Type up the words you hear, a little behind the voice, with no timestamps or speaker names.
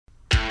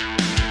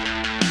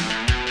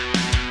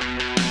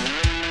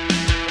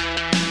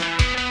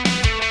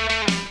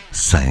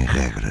sem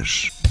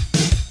regras.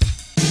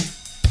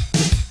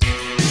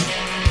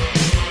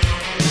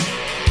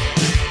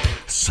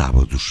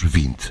 Sábados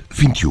 20,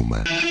 21.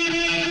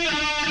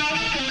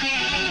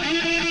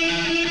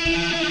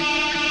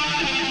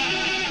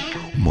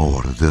 Uma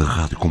hora de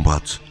rádio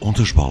combate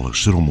onde as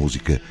bolas serão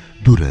música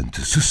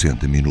durante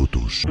 60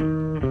 minutos.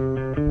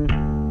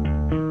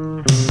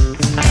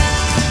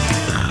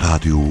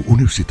 Rádio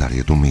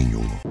Universitária do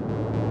Minho.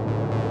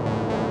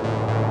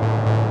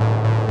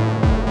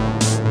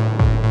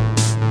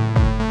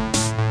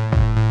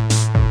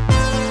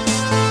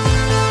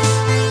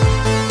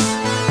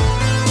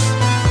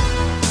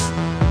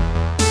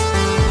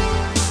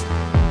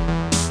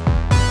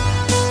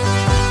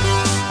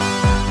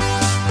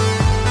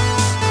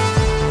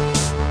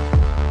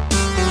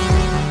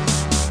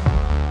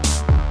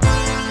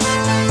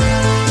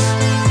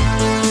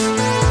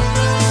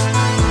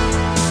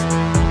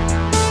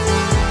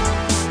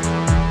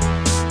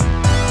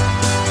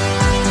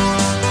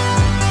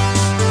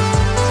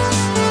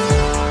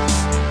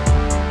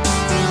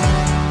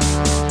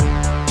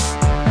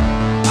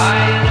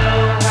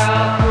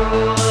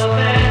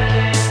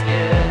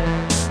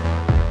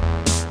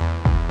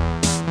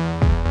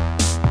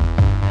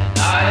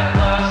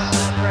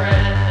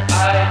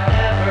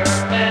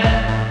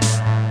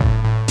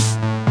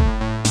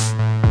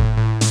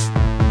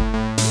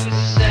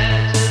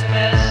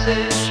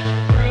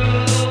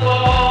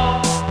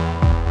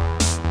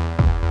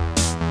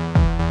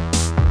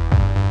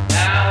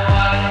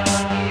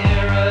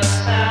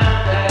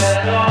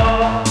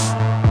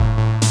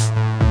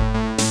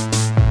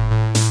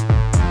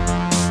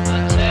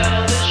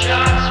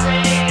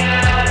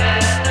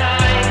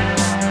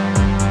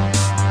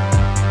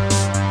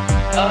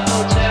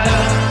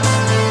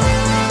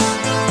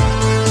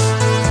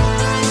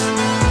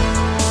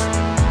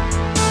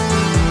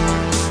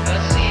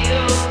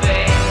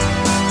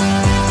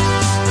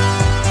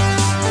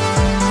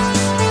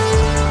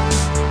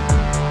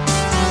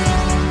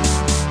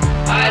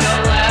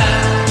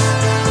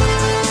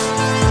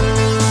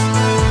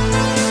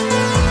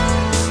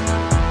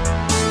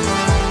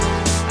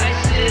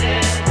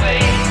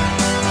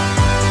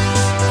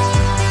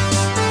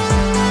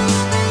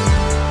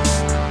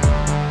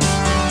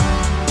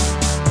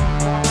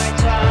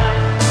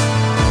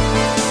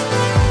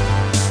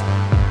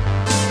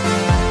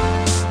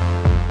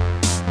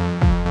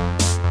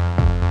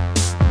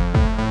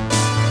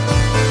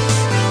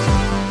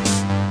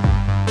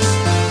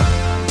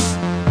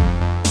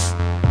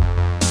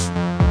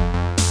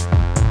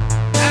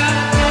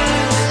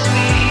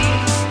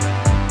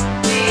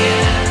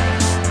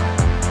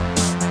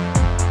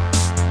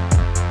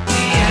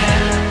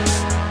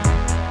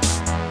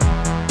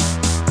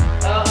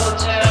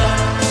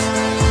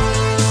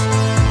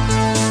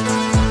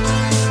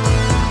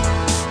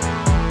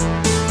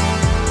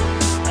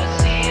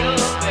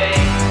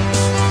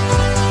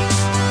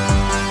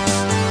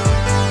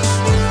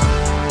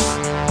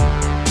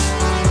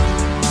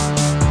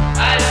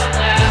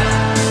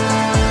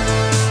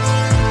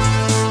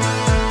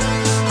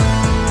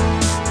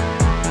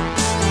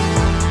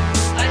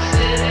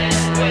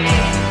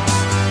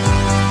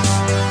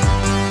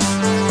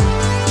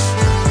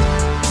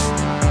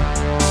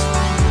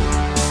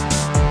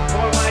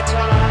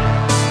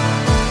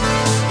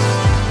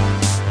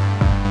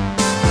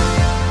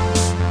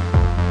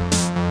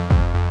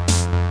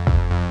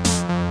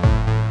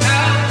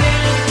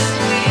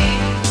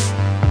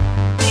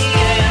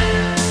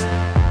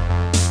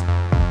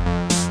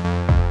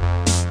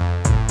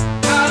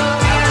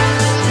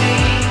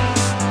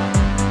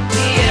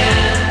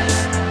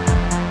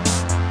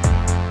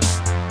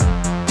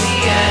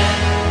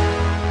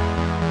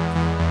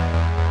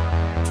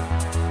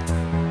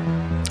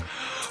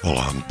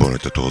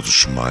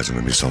 Mais uma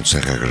emissão de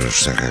Sem Regras.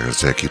 Sem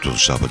Regras é aqui todos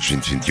os sábados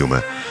 2021,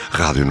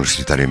 Rádio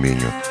Universitária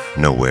Minho,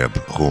 na web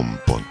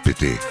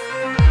home.pt.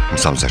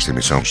 Começamos esta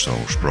emissão, são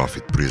os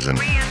Profit Prison,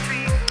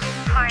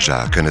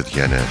 já a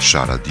canadiana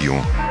XARAH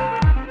Dion,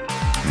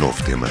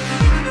 novo tema.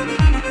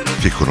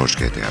 Fique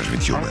connosco até às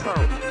 21.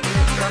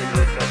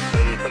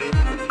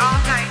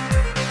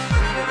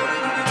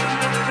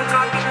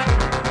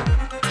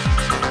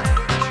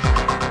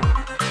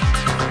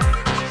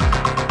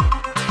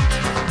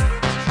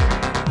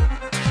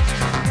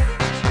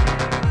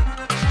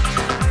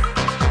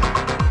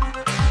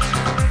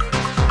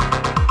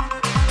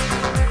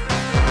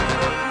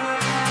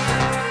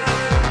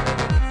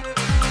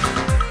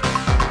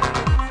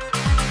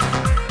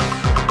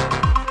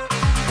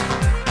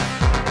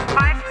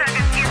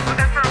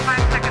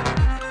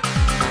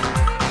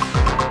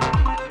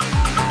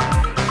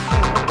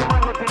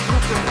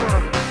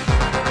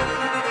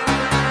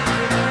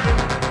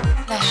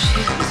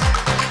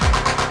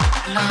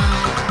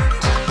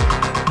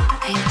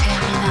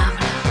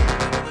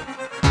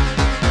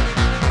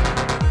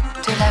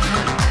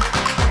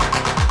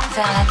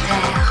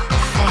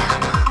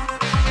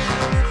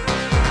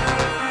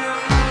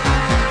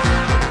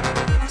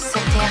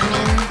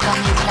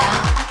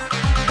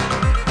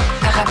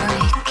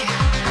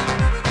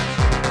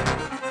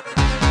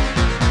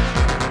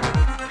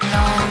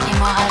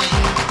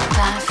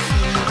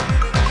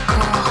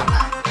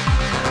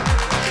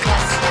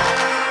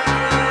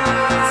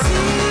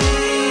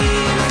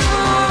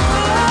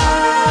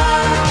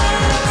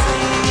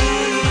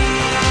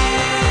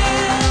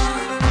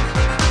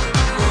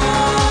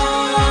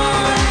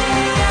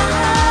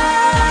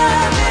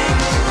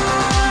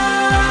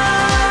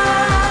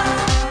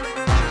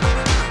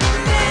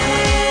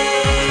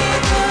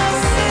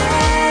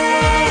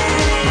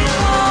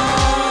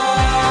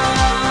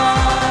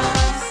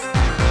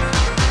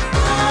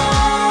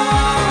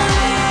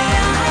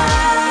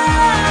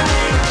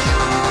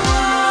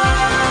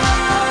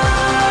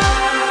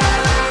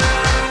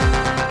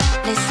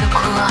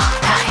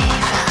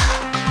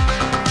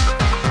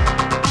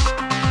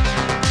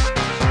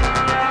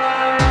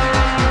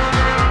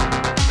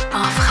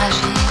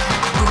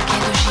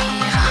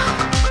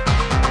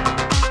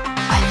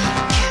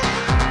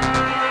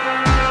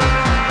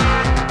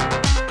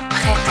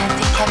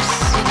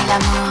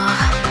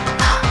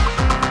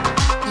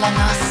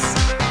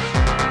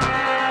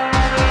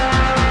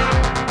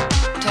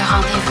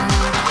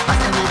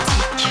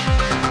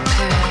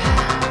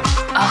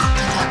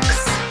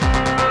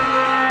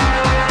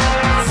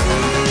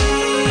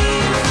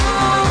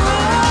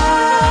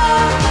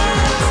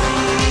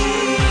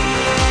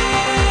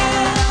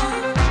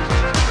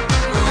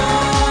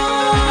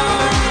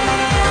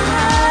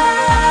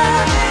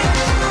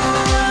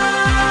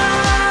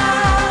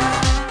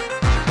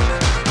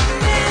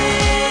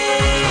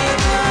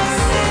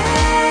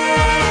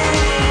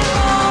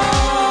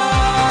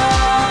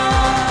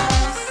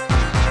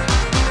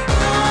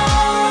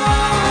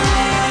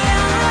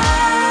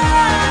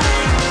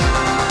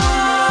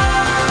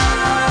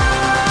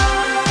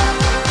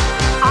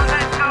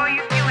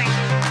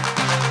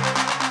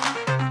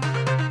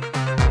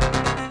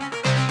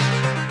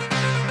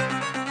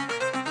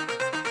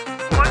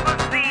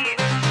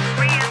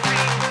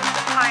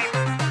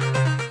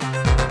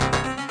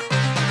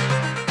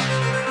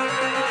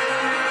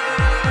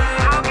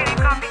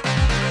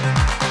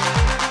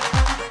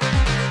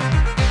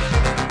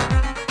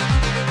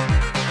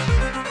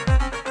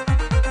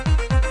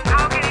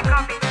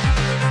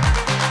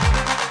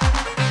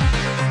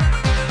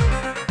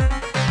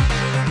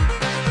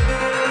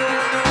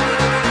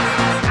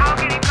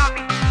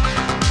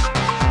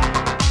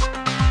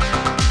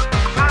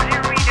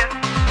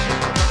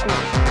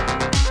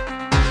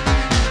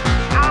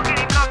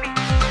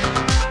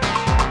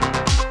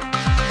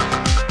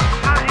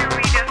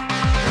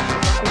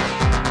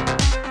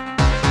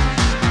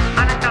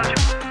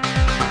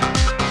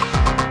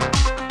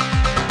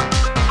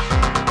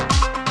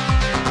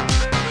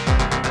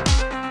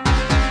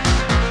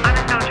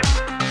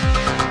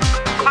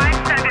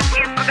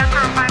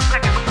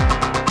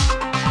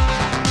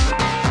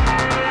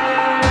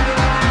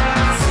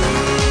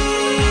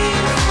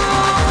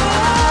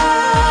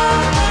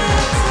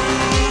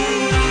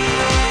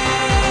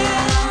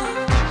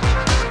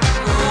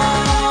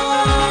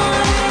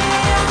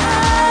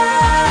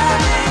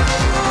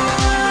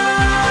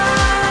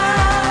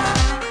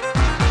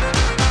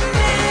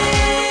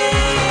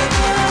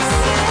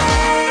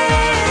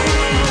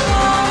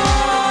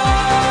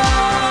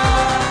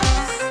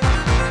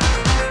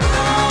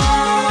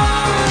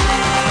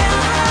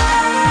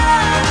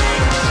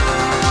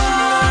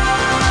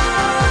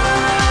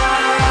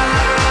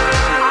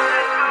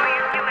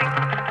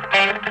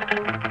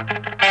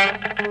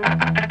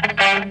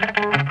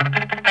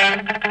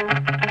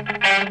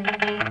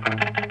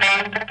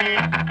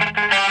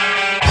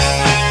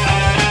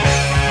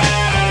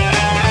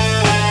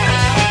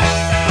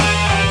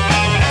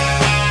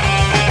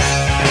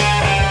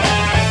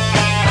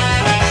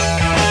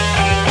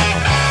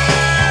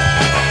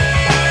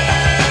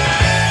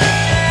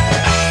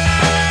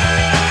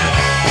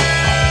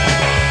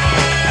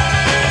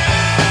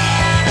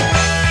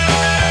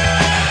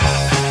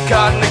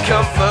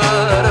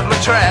 comfort of my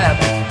trap,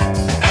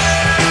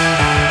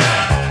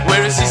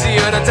 where it's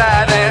easier to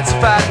die than to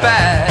fight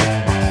back.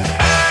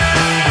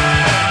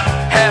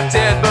 Half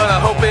dead, but I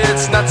hope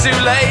it's not too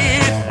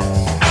late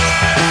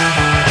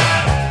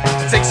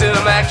to take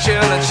some action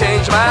and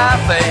change my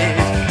fate.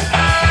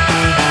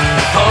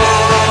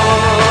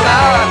 Hold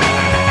on,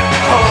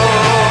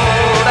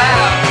 hold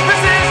out,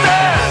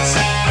 resistance.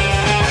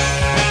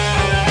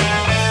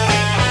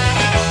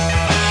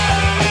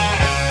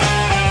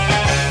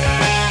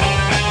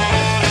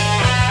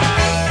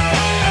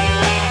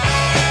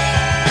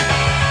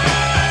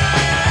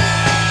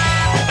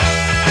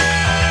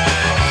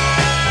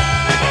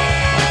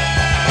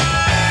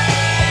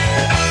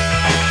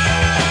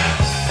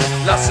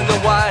 Lost in the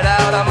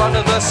whiteout, I'm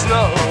under the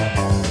snow.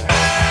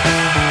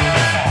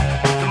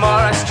 The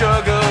more I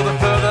struggle, the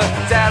further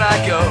down I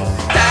go.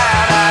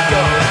 Down I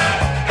go.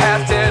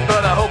 Half dead,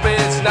 but I hope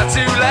it's not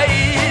too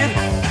late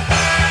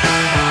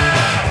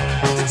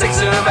to take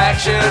some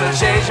action and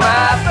change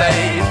my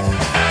fate.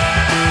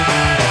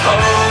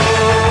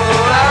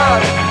 Hold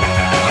on,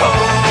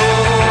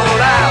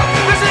 hold out,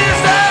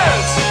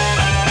 resistance.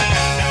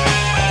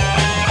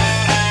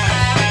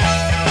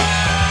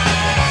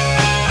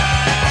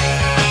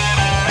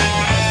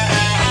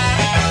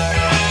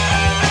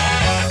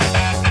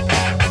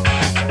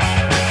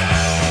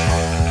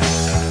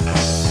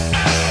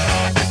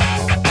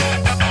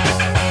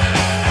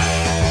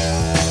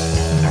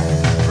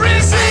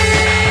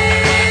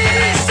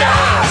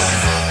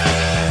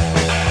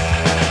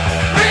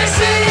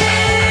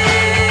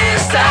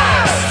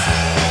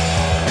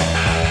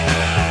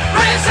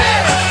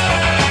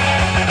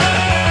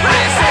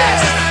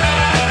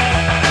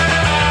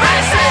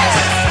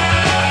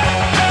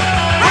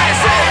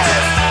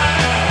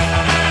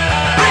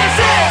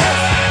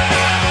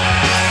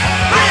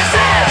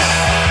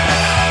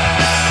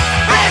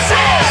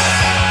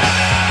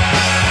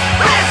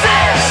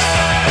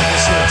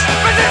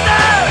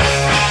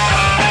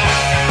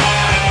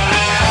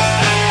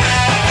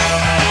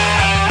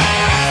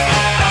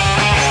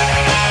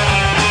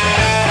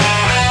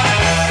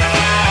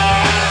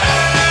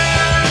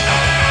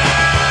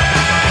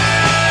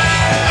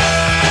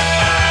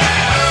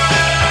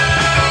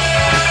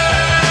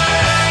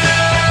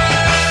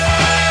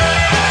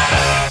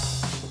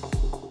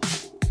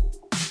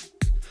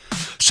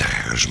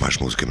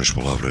 Pequenas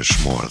Palavras,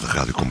 uma hora de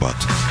Rádio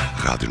Combate,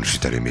 Rádio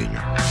Universitária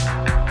Minho.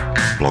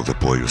 Blog de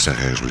apoio,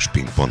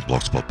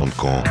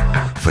 serresluispinho.blogspot.com,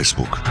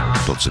 Facebook,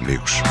 todos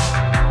amigos,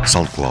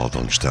 SoundCloud,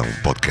 onde estão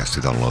podcast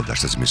e download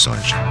destas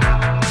emissões.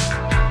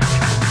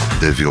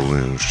 Da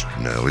Vilnius,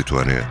 na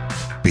Lituânia,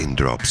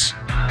 PINDROPS.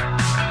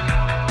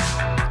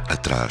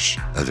 Atrás,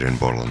 Adrian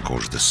Borland com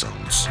os The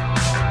Sounds.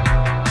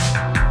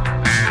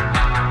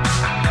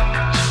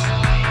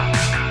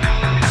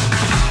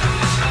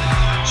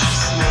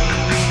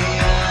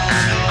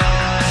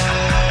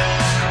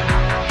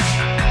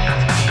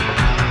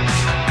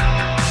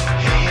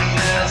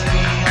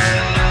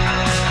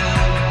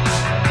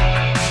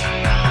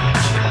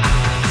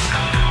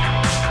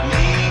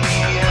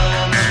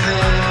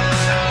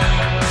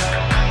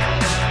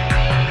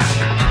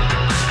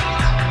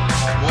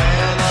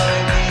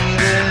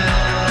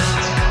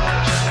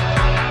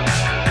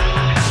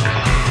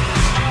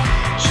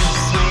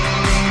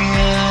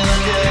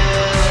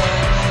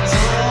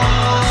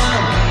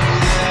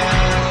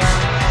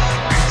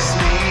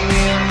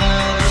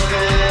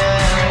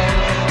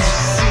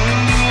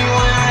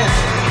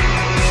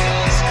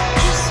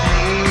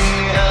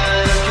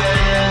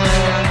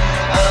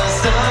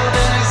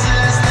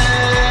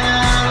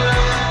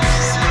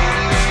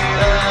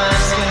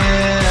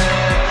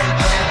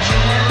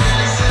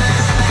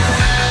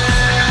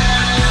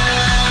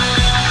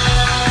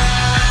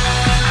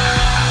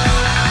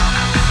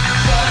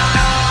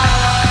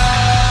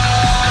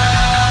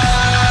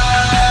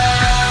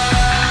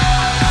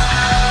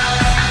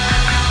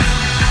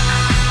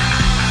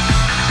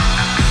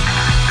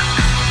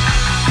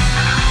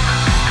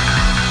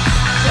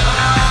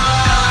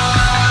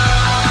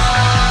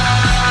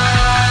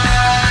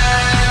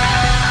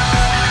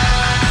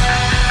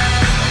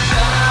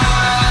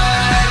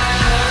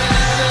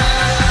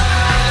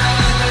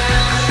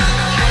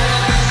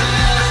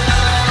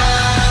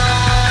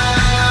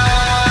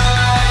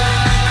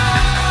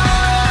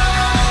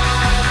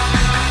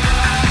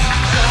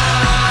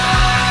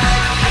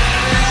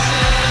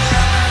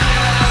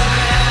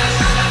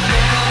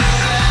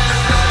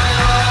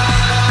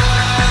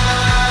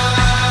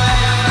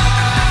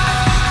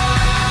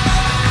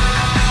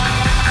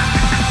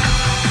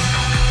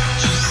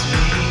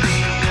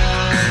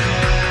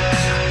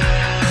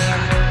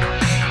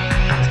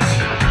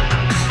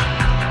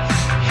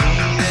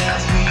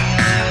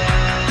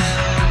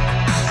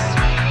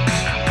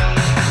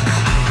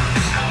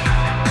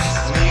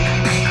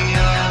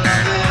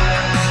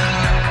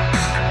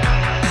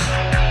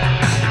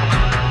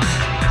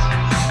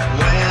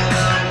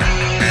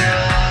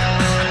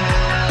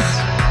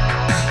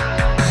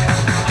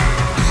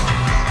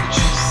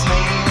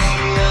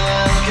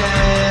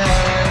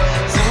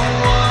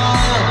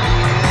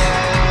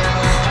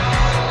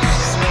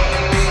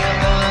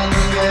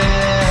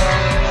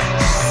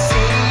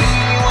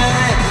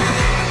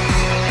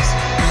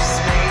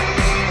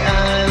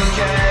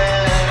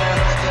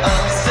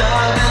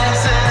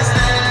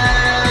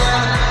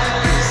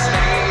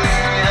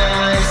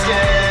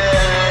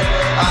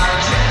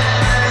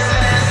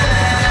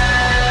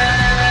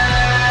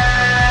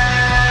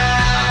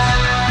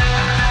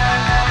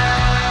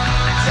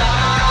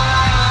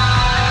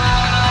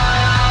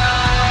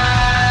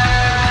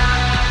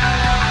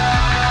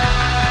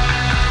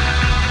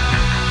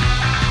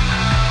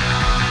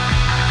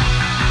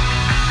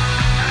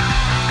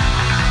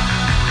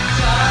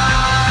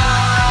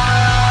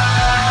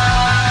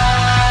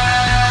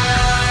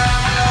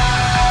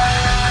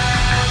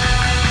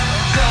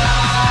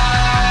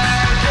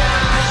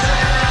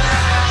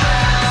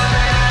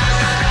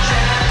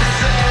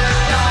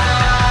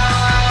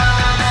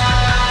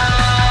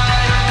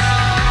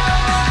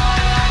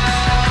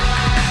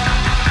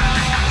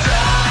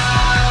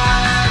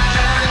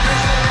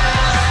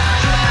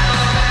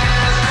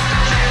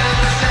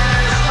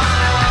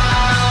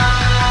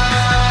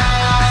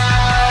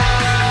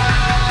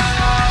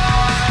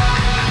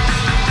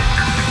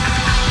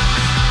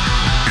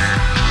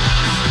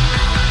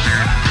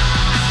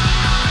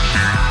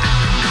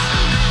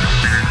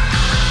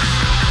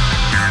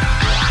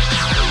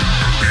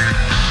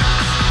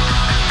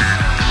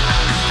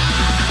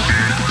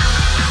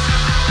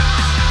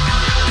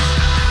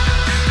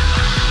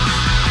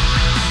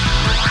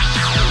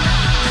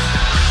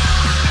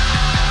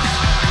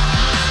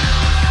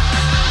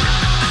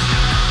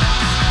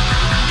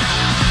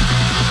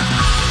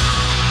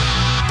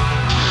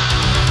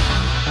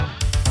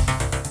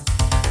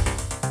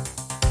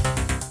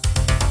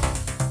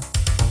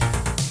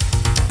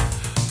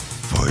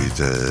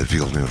 Da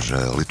Vilnius,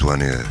 na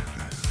Lituânia,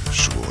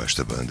 chegou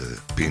esta banda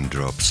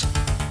PINDROPS,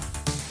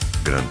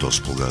 grande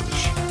 12 polegadas.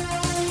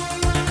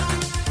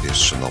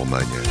 Estes são na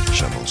Alemanha,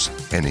 chamam-se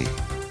Any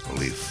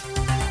Live.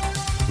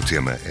 O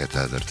tema é At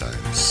Other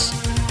Times.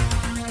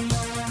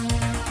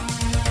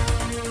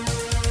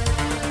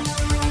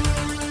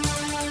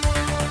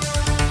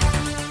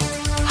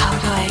 How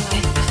do I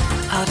get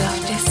out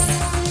of this?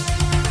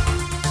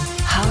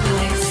 How do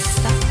I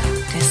stop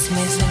this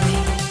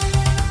misery?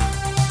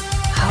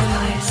 How do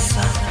I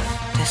stop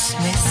this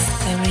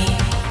mystery?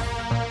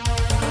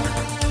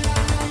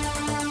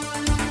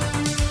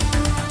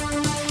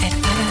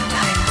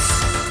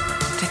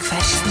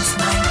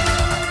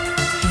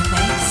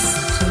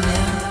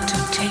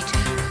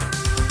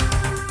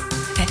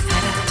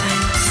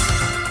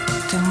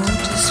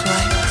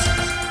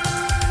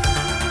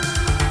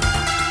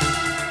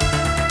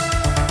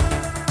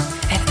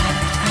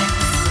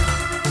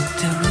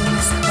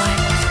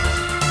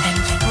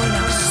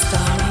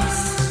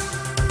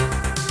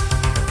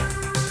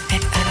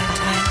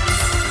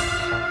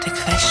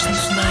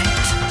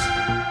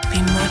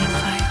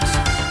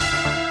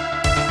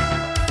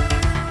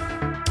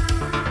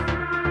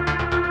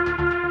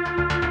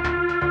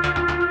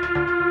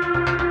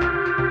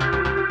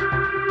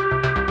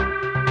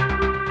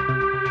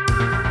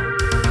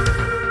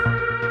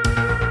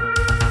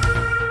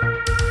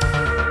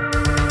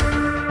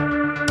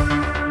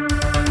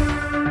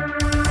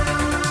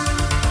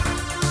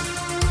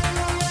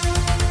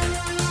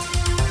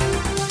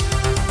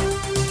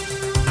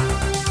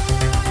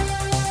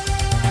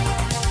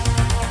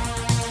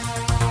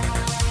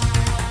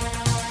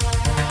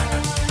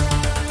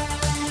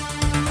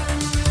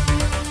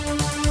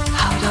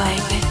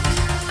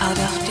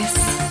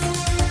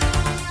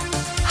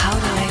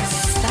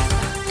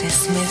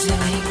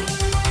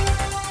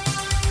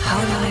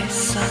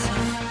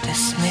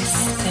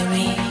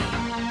 mystery.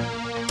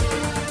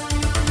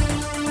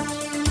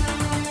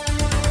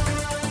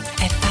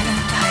 At other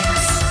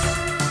times,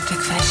 the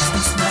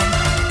questions might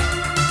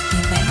be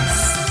ways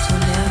to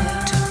learn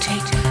to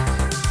take it.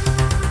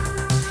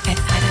 At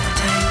other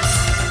times,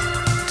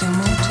 the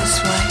mood is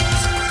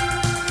right.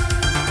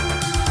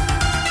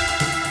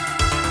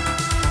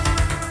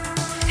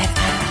 At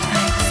other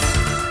times,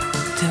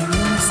 the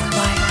room is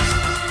quiet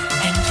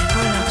and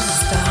full of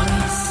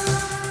stories.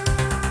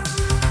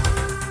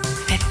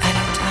 At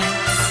other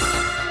times,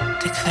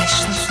 the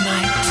questions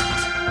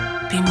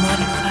might be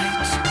modified.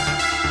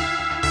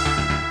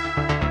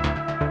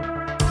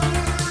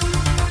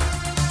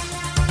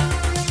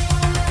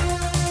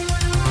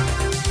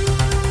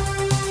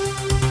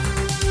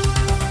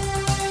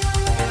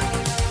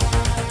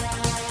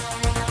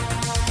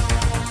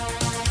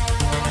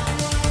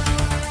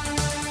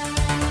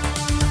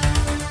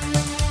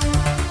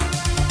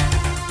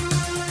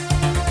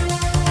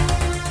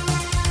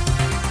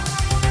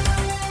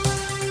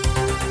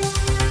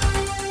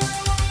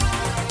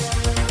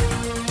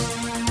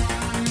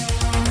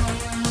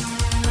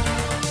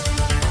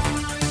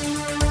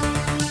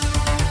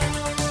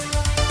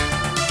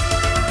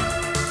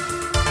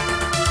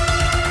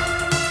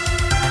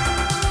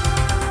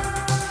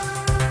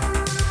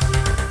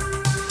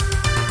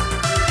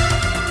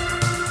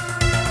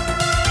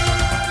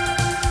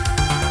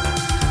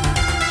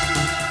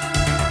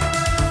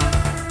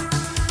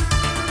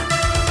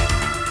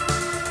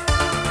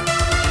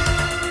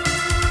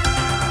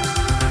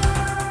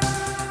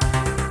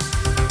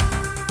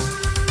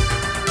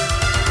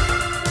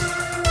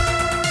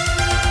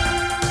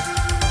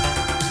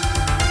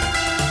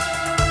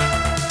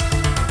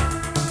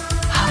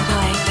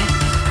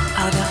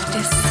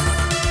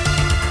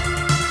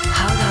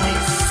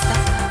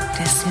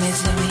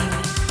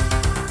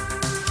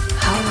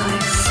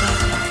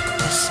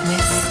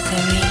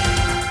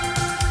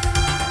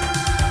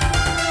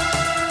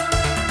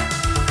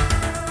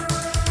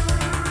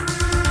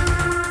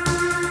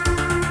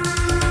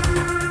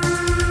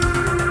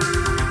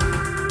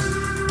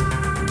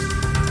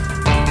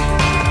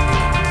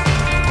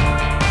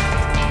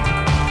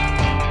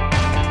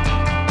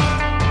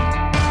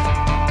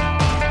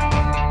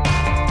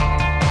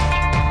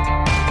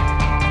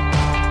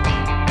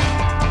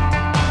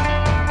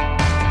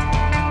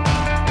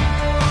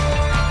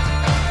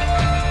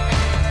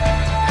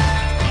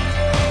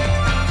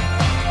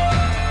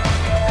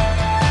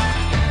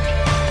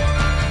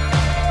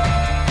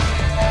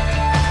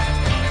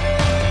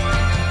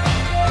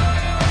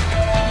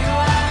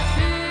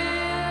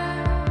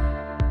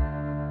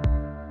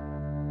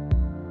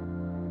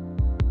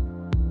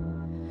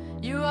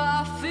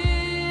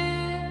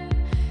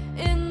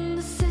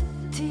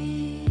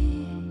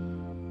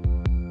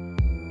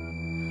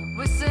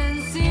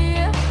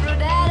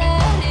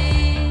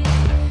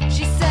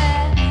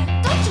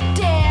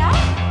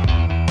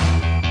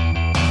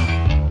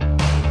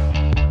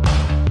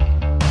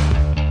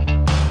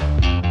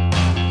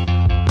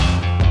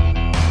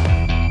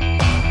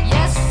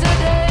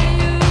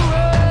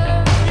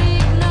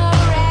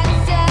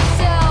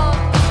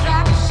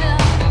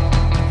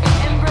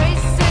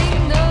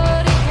 Embracing the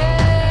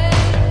decay.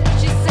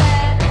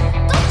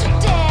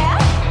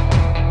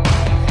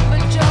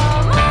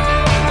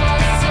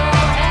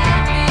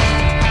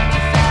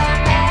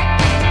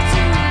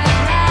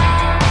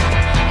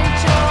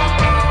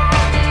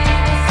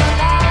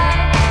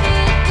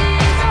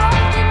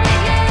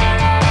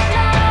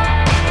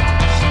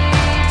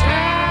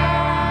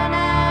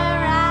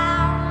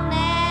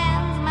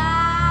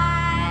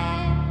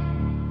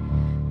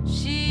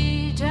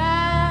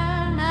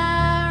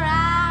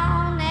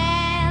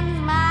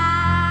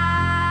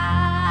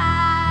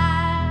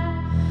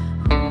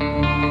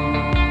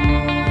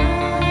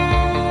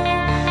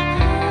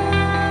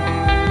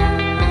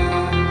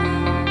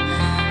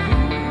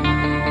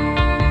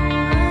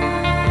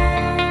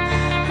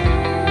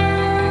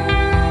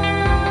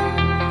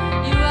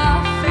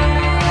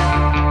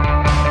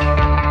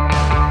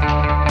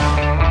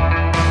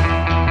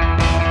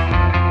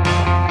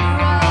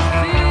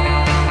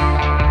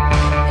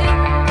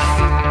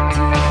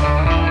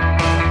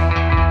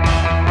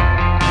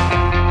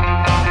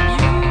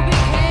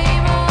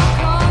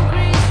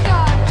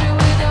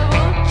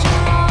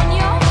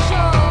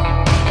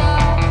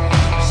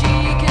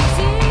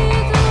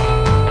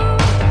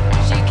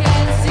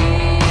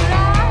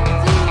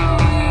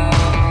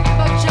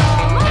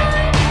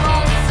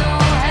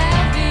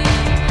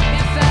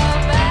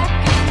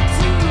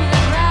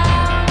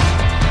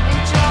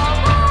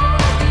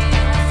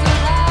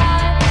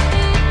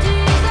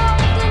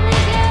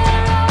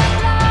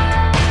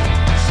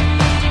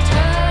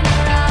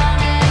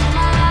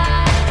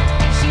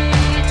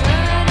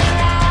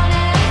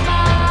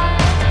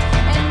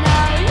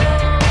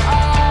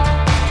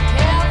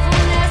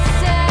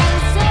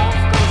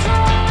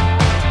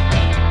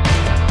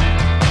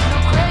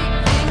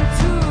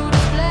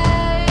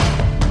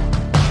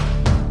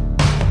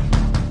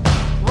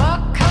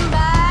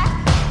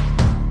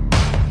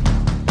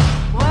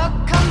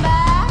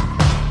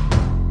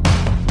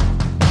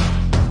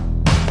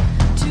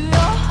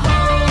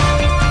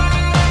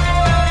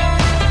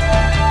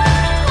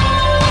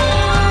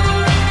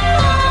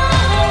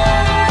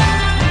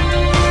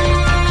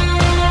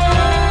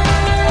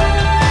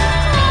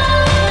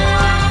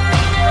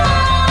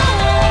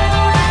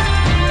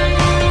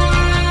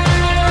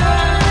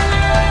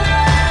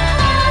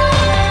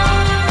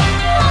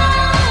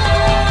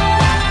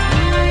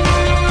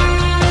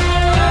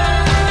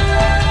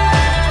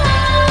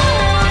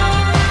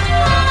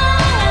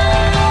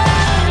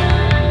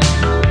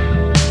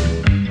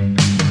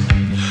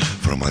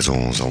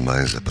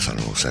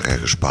 sem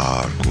regras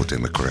PAAR com o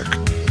tema Crack.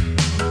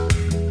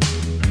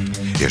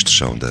 Estes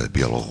são da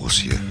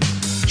Bielorrússia,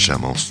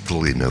 chamam-se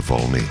DLINA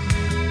VOLNY.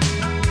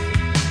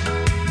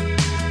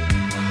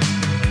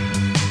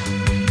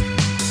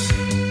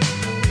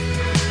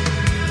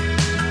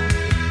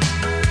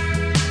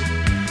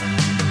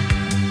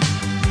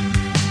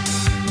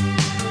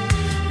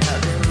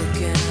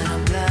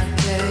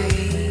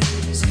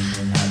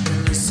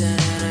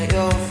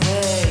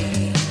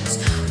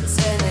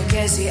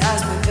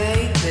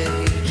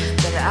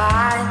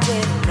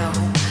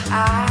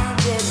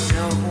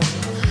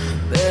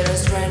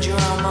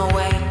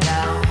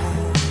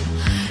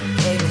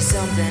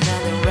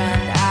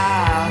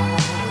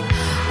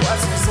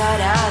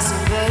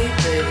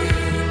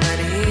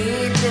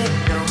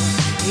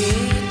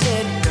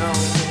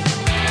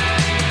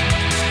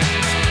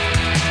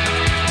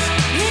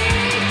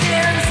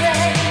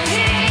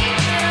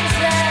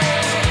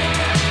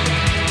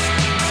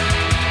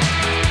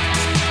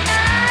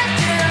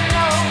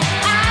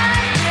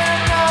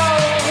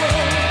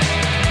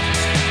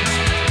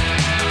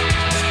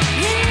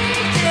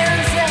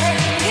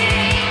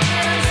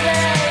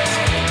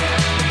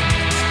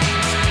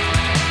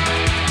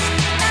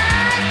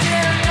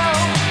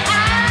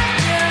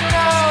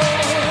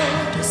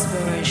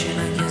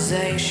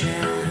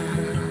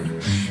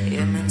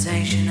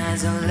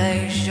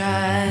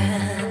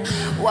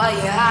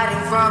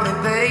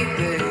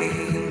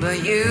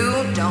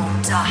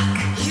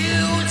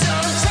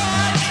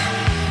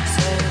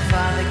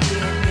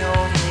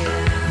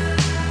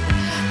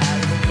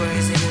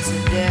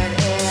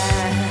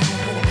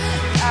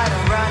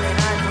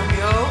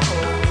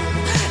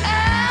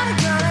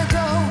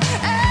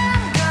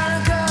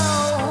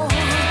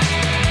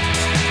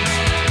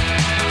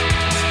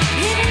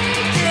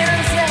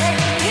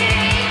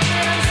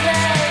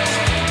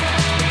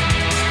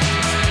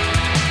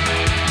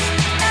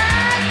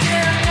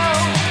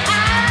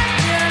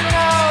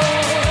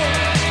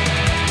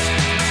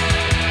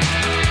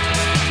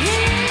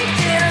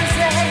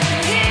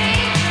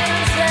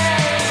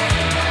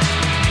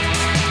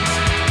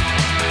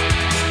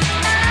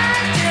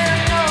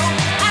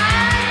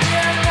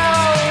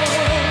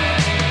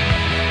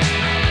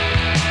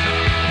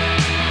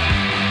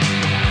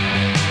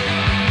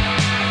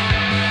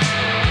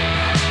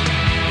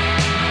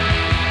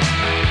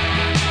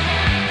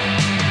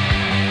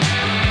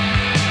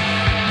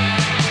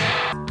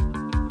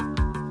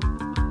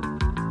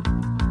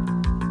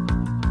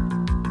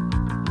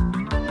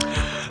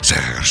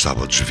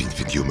 Sábados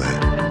 2021,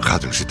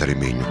 Rádio Universitária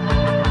Minho.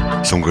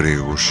 São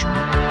gregos,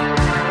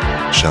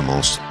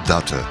 chamam-se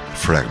Data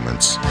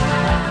Fragments.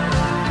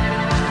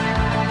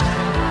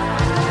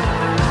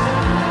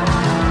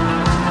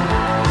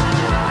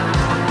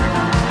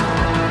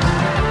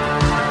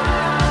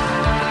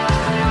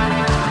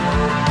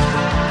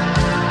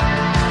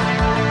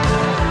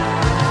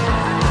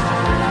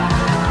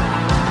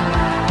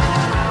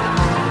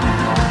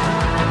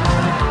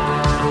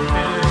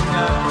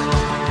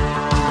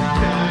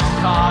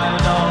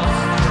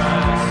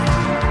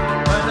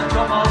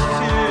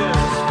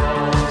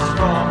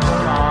 Strong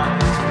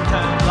eyes,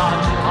 pretend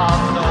like you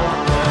have no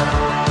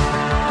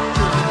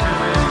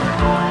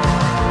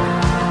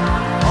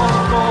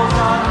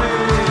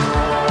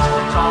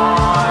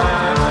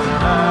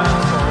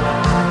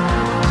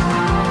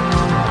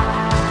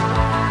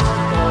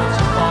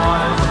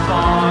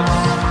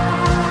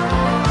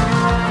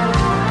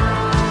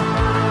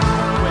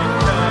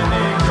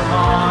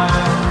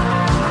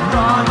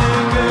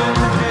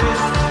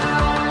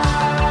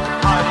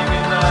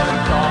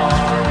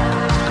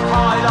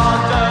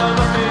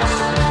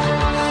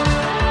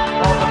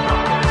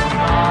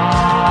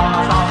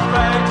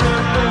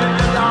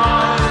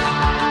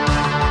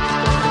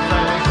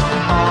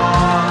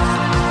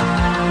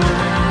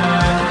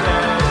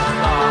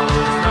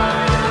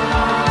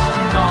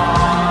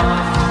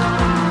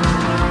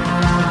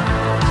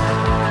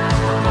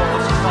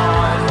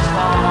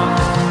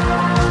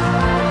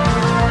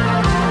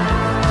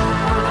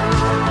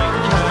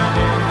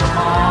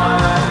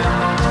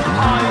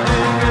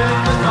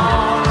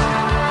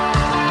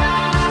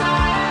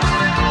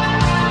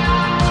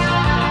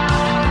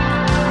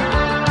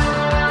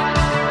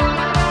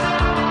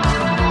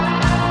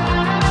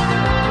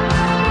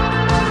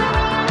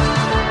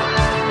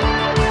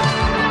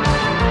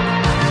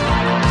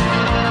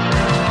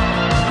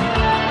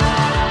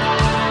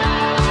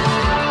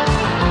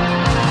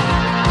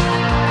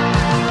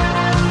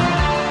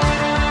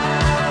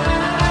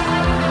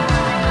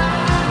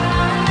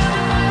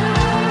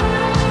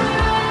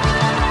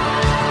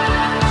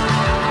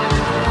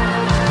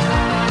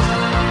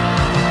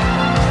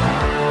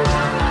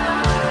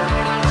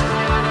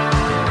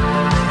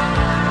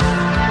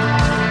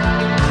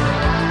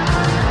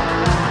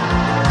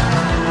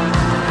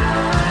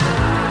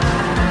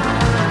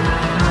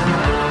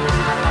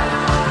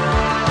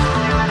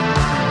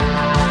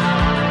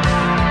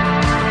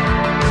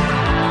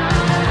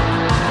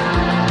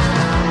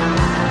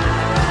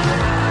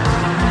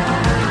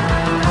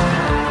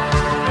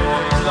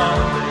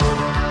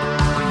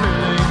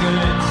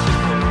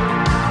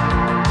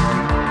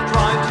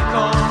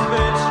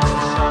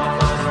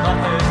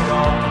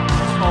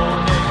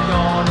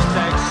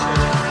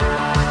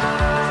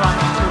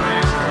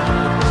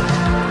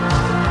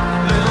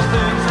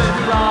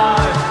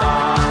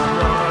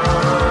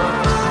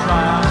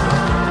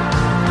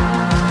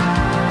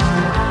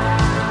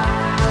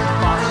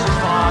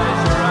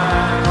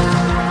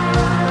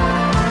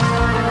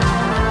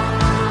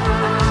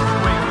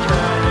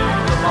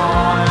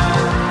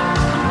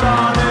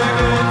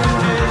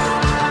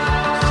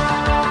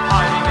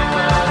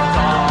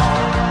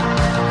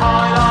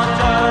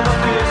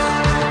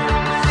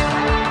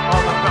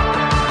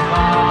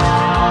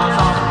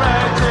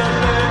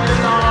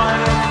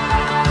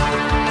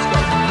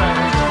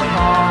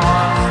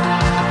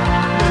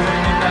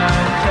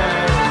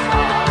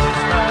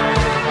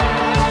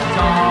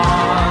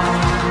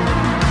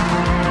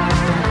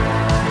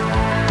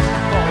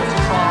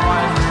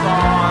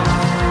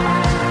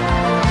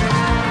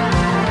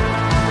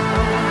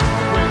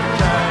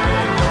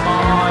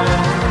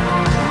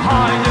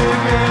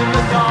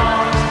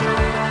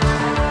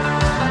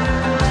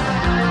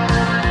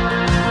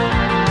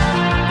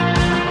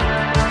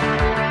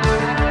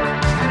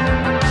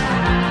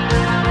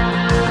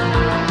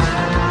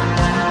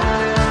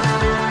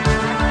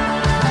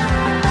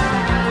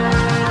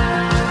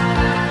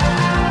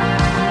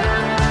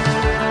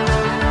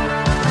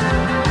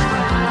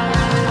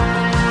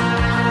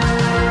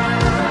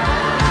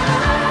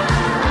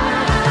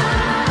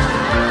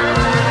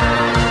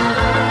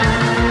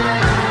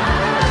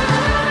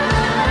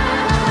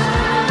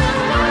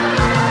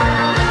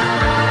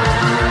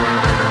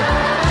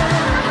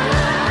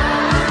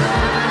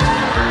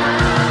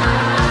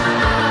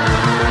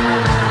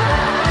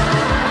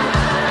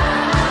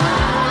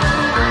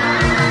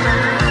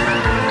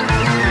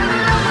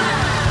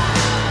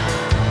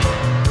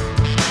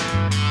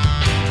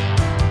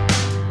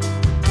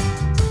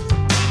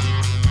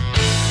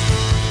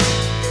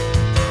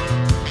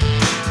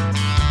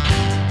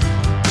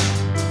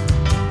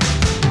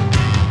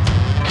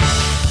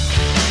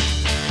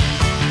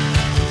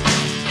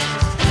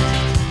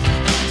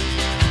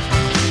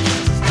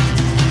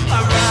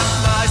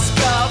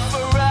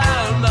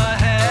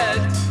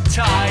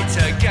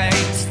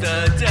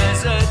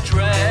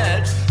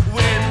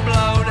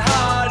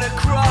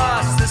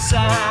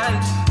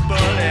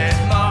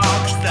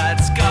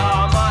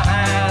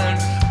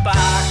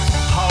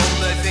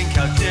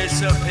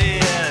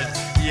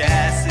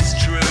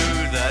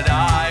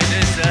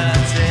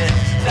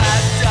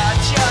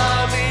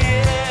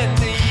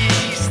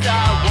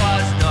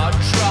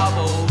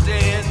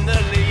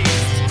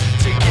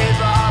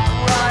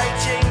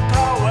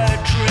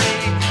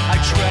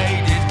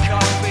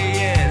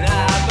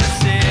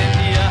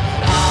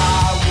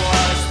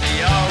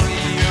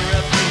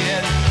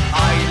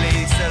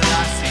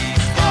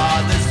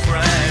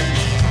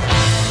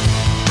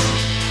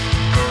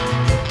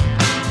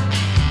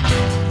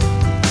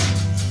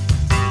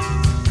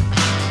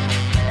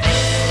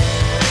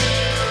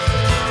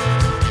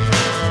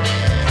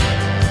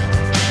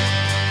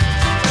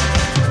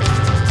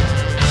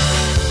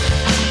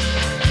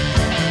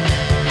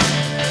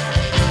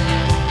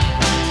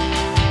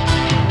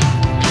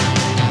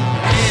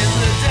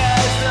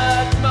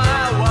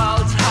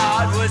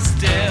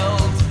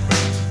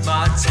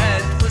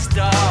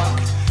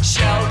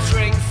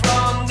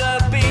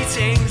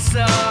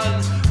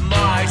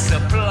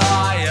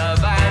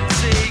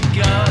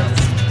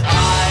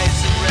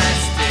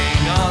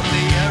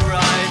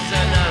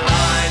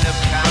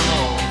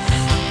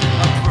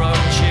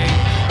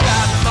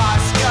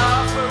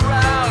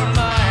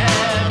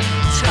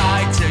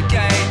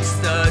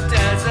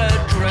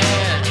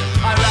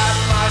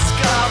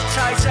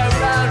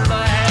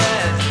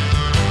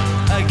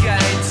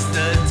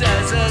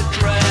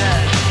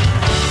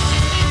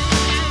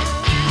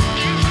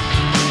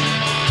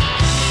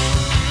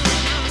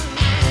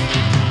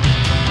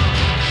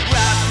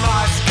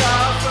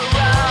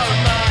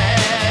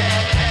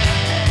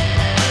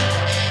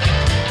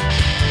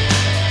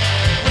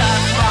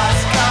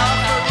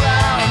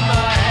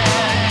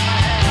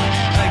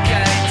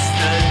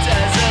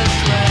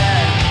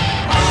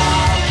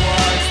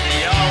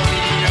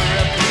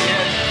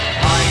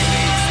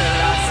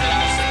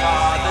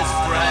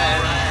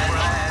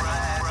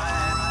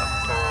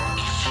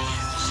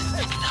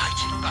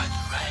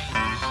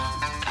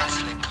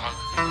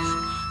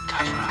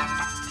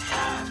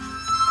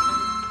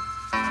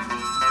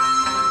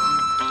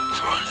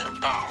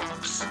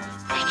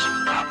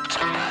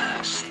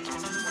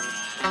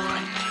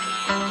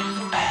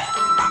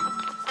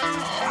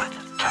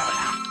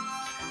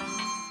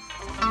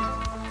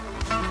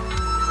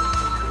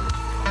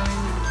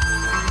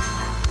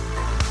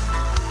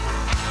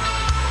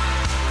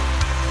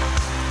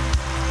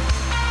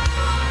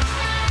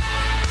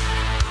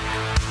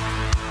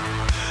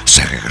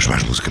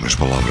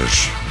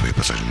palavras foi a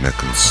passagem de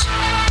MEKONS,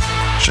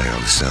 já em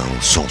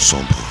audição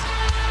SONSOMBRE,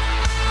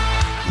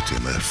 o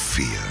tema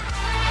Fear.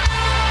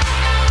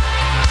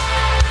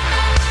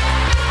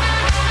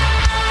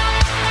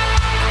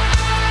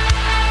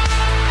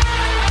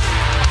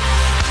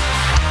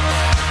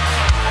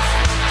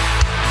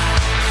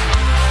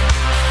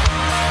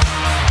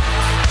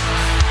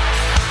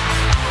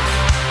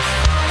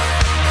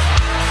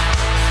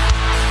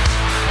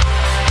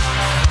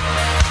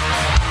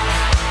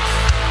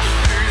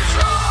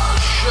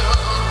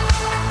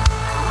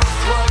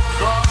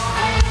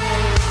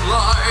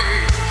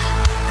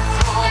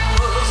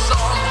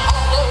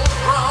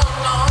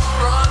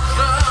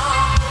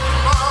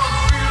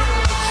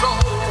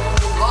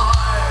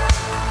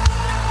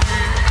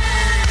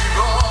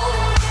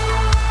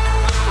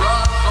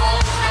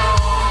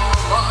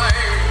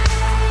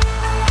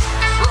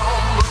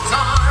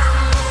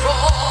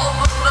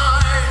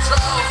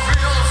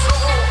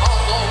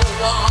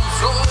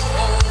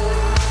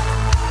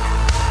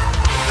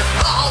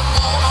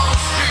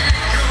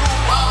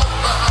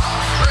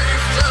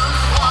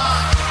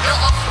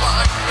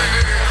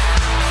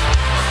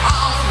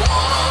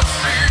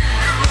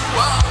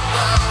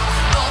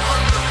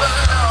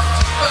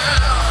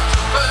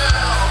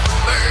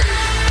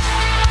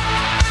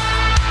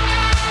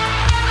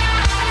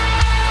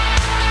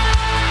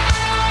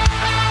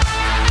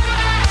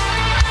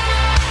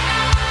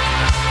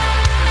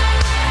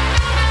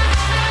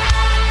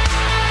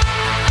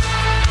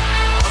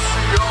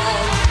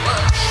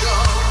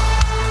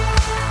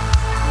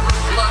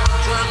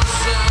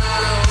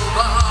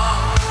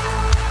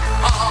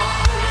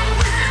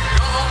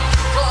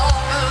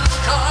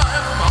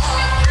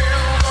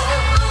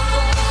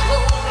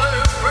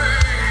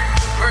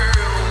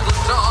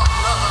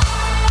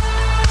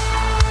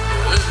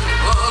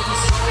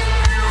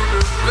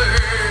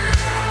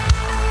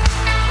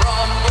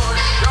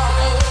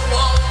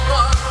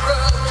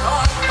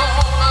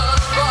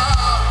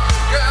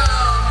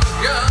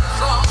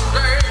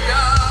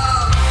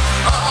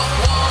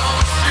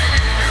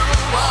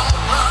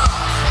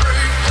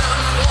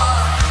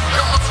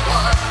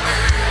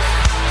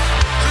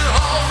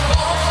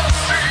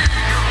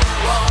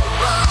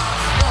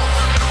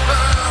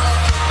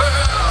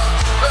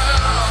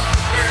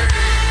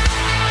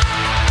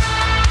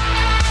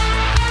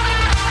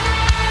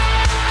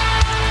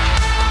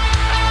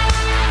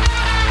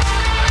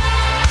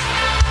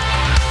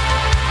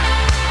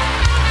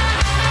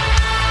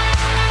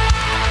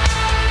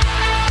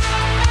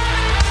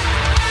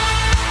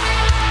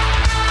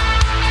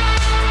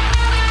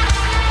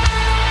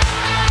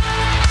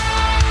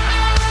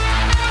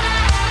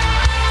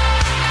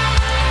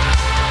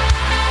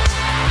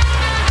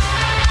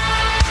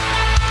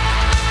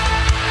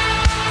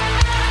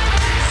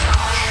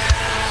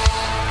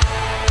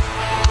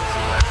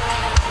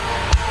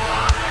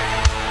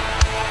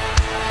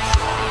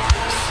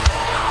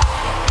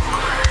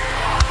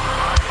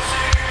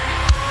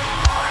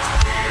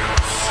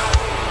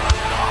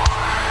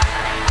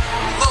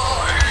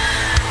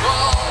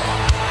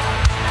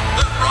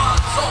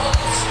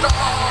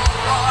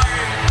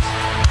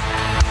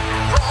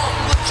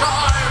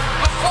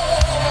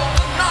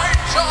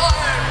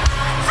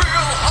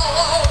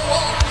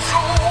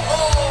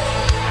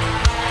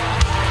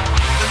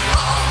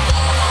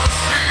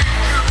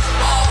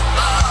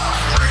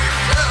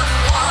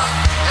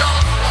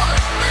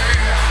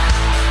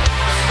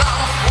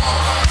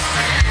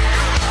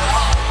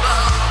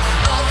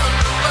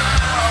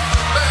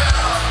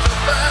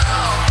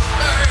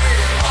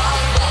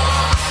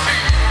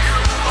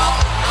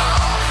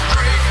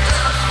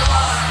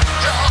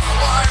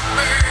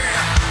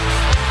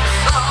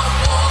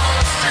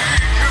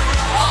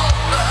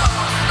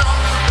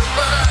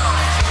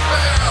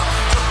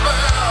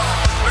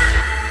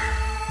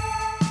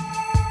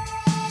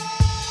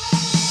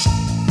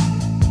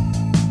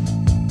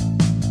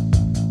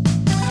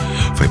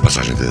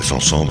 Passagem de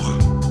SONSOMBRE,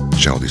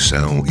 já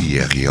audição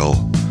IRL,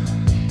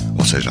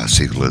 ou seja, a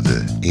sigla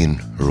de In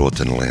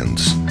Rotten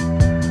Lands.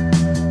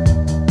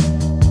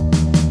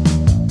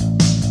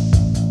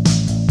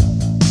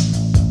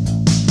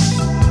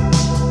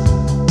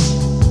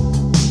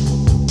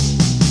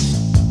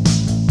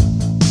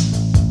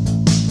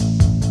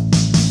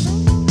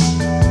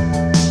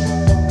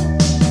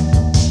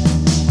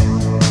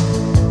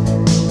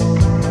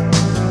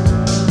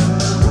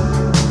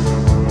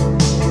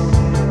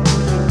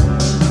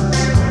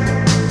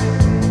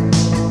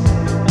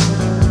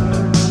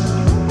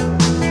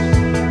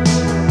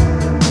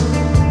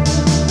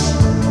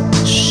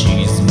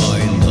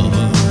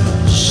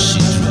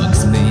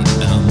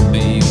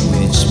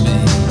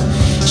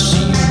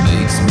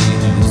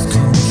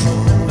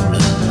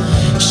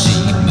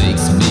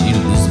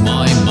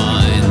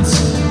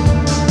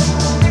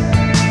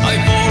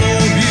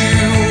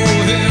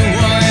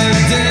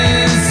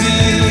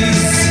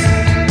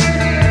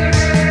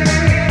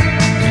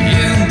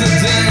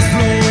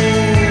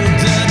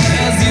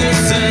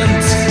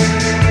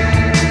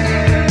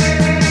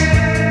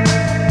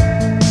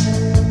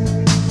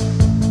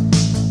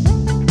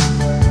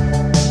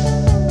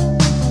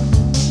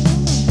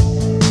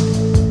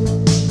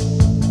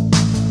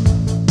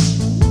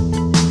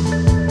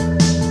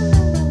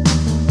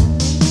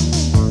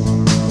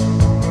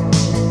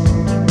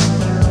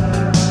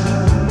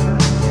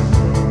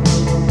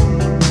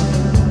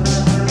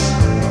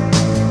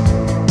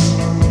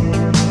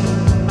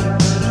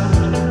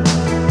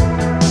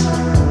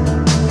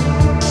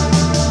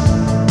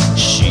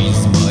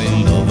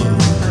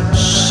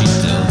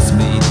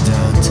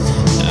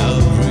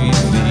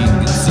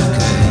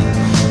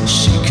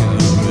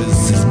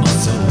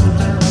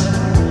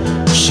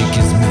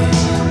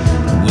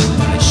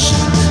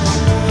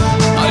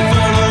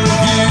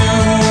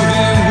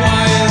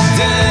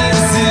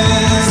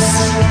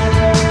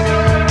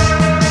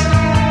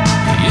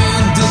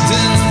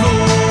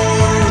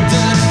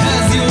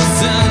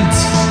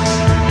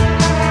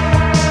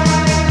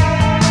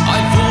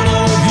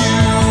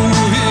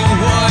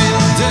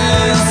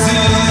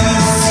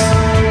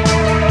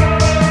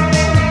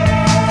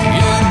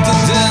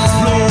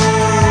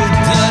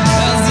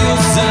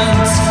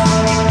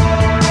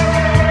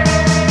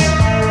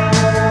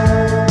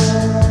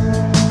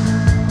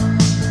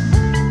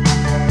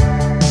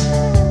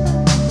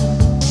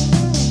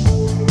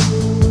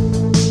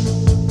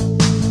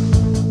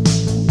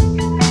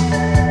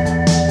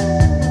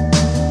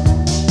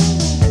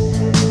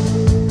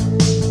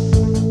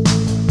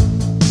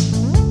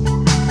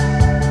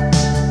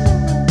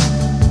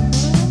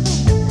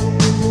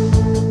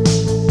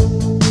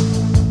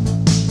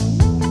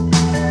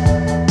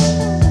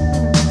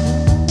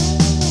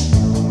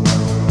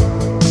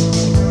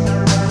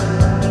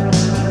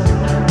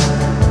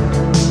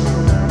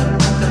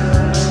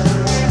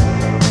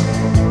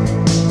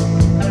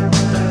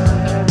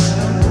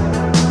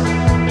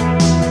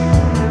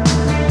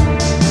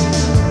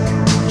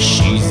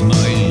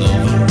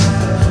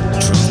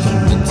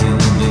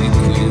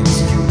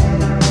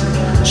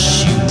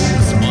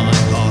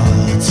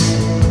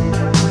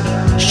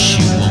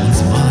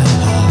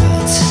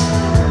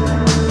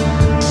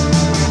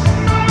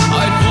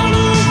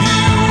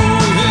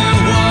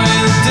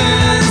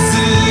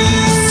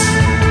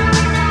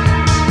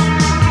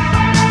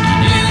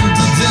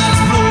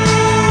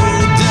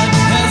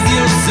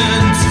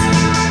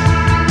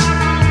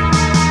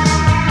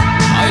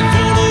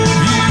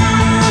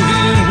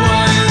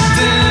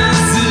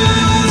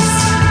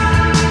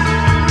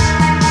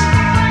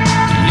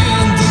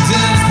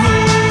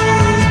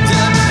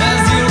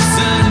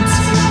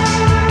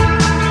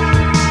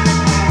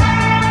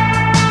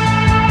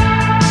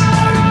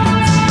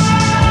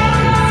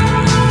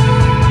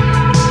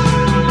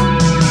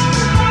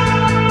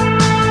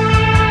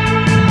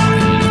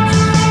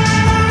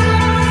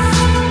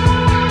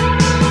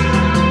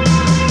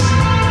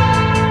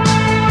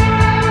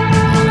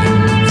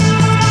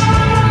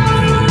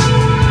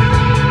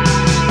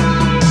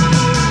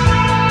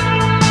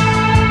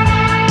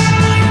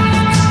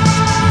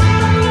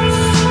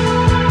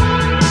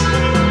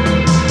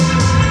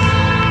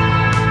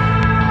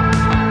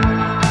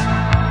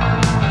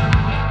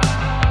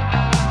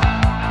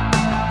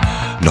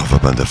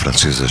 banda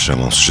francesa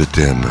chamam-se Je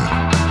t'aime,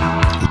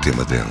 o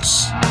tema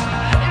dance.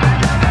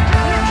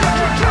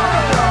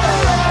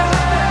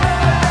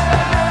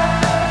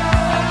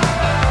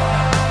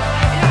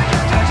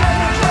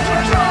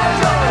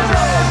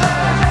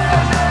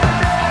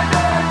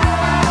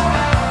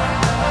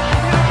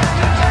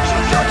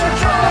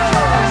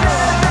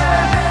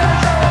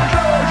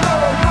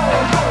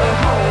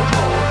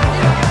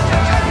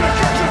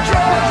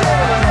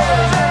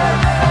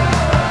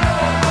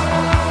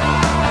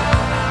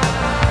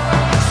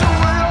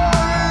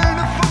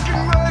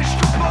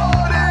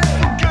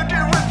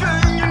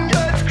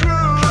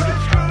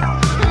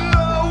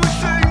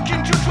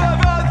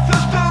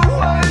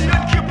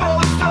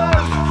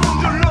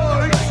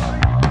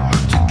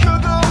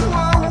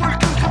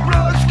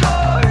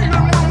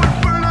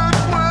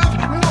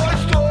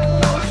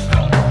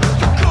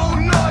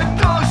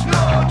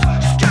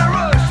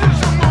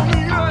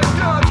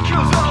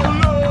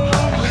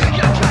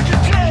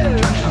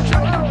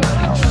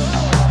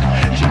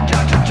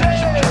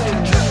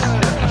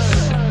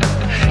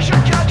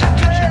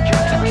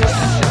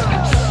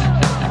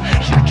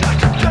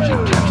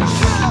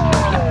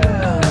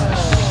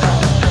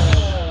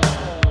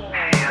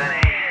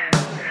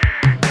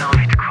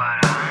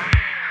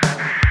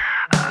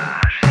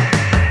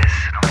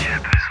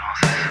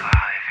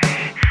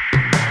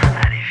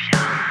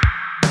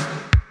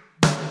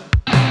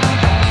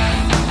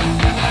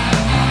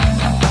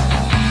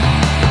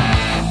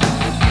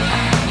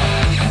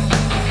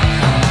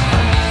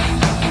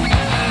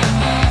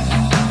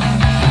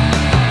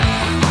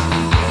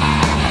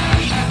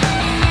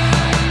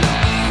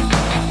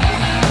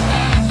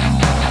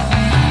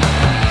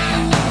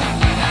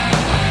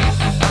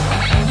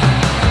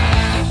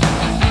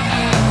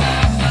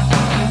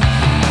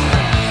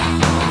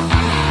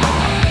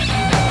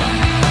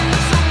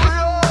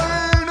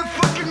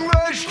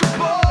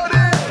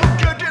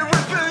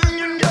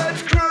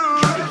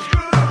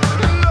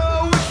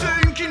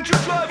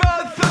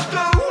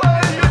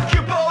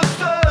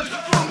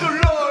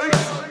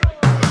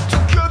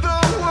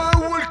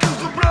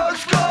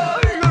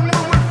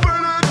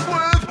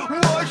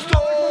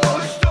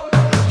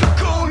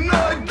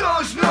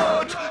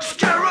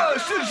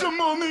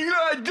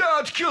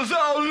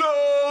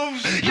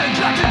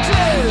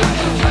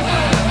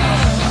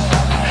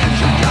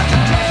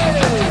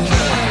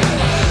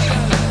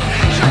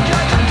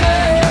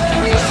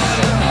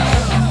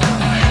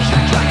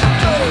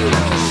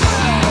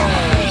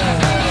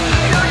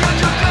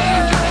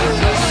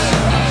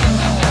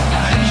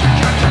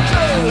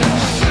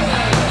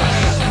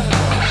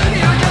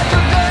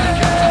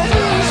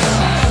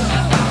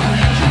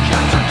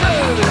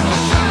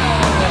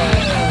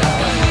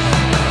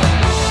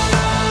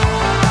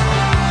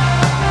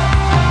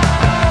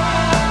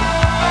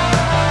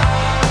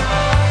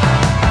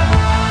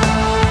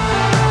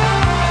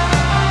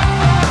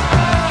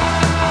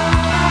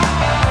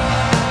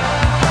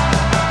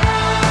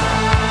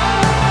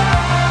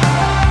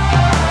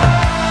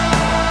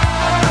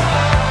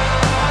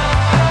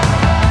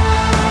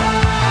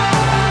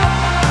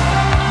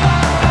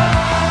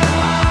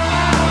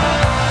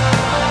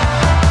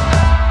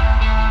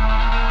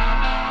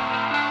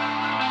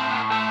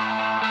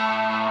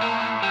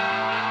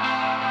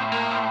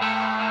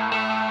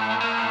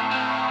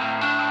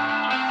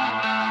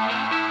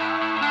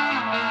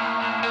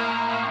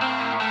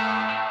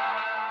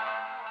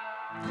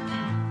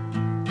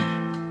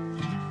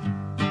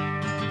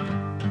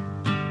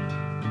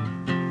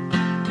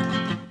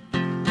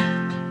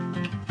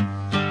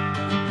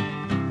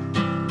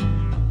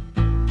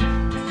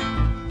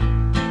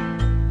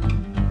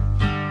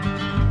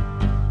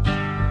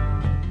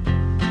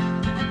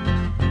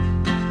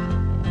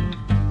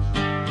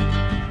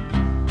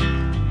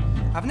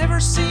 I've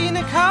never seen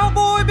a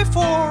cowboy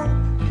before,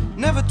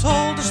 never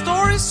told a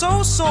story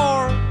so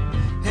sore.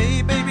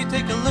 Hey baby,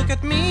 take a look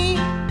at me,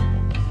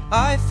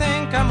 I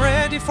think I'm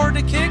ready for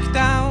the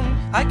kickdown.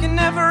 I can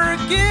never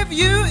give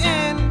you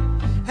in.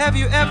 Have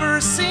you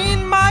ever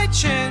seen my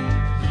chin?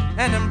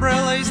 An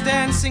umbrella is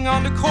dancing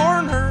on the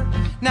corner,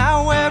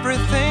 now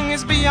everything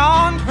is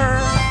beyond her.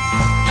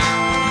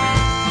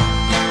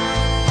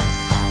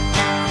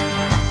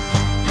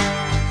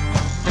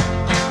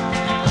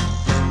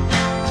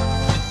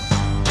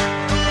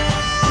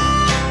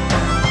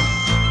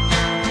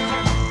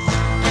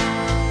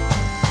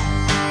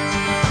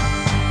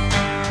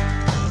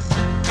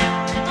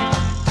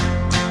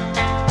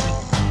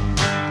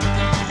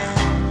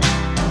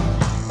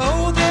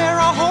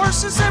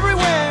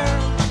 Everywhere,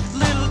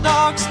 little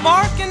dogs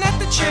barking at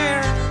the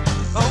chair.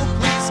 Oh,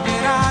 please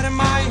get out of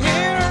my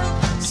hair.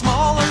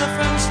 Small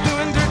elephants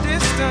doing their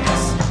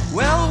distance.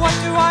 Well, what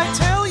do I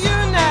tell you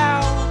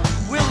now?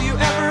 Will you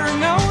ever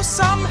know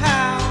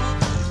somehow?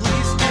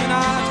 Please do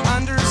not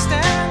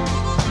understand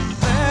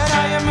that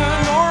I am a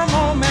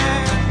normal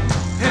man.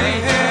 Hey,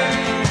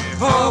 hey,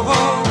 ho,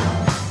 ho.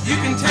 You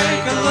can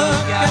take a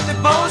look at the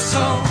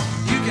bozo.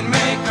 You can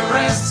make a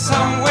rest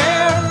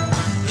somewhere.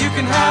 You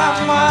can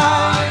have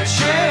my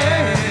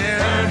share.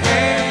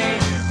 Hey,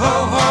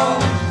 ho, ho.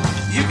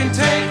 You can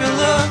take a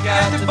look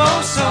at the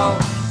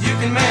bozo.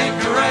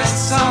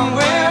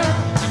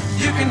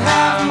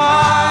 have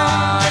my.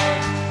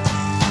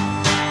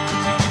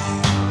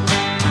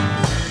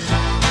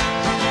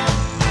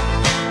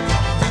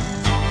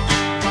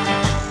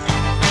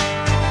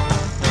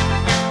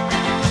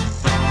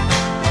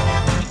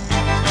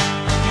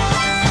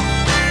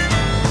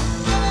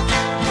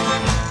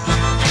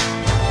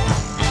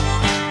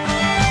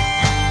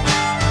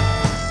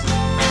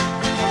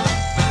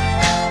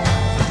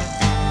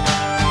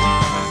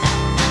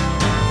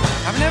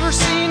 I've never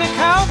seen a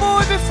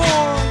cowboy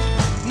before,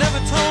 never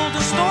told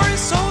a story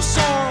so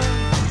sore.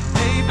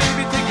 Hey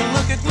baby, take a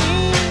look at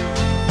me,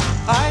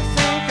 I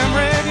think I'm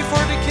ready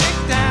for the kick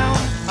down.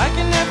 I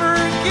can never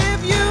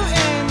give you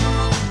in.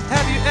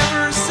 Have you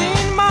ever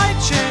seen my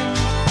chin?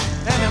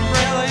 An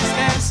umbrella is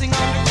dancing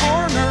on the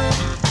corner,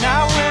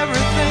 now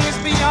everything is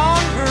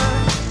beyond her.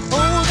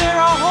 Oh, there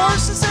are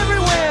horses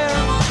everywhere,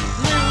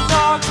 little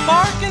dogs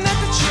barking at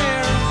the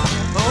chair.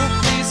 Oh,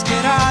 please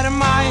get out of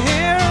my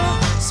hair,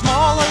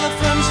 small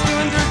elephants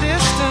doing their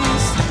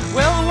distance.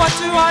 Well, what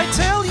do I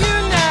tell you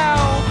now?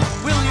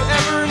 Will you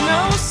ever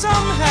know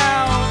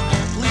somehow?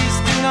 Please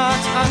do not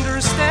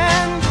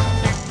understand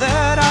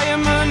that I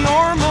am a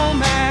normal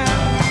man.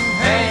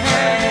 Hey,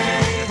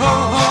 hey, ho,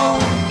 ho,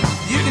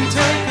 you can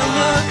take a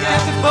look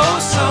at the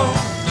boso.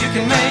 You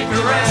can make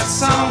a rest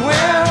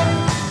somewhere.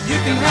 You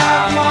can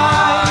have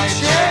my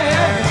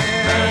chair.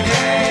 Hey,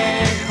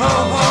 hey, ho,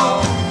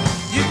 ho,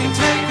 you can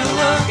take a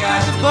look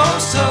at the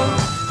boso.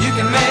 You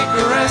can make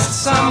a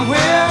rest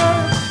somewhere.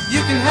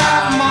 You can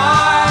have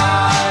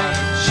my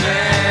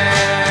chair.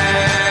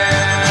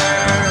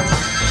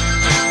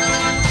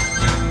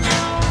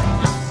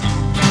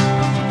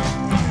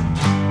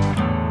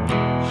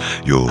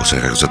 E o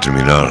Regras a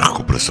terminar,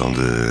 recuperação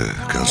de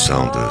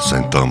canção de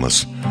St.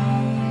 Thomas,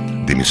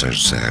 de emissões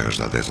de Regras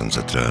de há 10 anos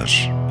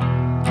atrás.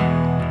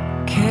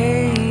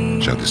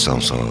 Já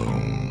edição são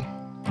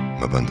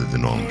uma banda de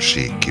nome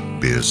She Keep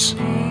Biz.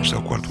 Este é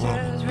o quarto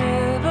álbum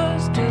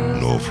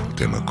novo, o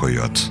tema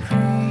Coyote.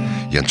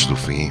 E antes do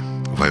fim,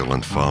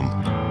 Violent Femme,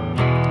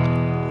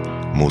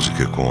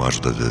 música com a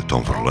ajuda de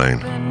Tom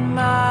Verlaine,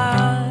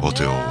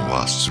 Hotel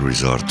Last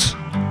Resort,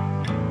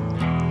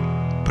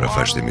 para a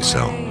festa de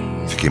emissão.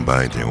 Fiquem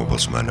bem, tenham uma boa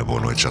semana, boa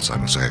noite, já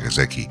sabem, Regras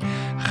é aqui,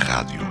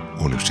 Rádio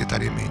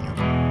Universitária Minho.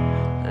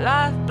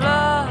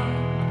 Lifeblood,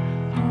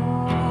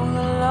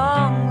 the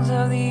lungs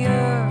of the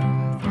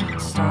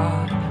earth,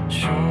 star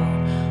shore,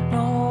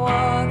 no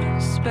other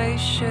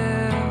spaceship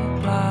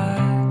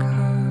like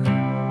her.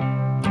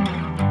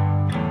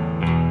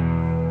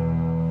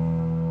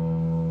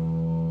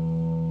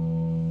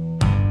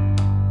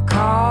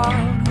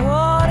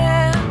 Cardboard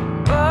and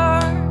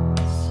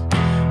birds,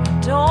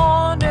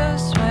 adorned to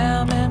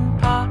swim in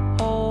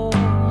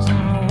potholes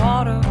and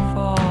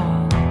waterfalls.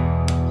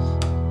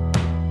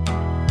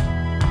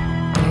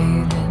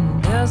 Bathed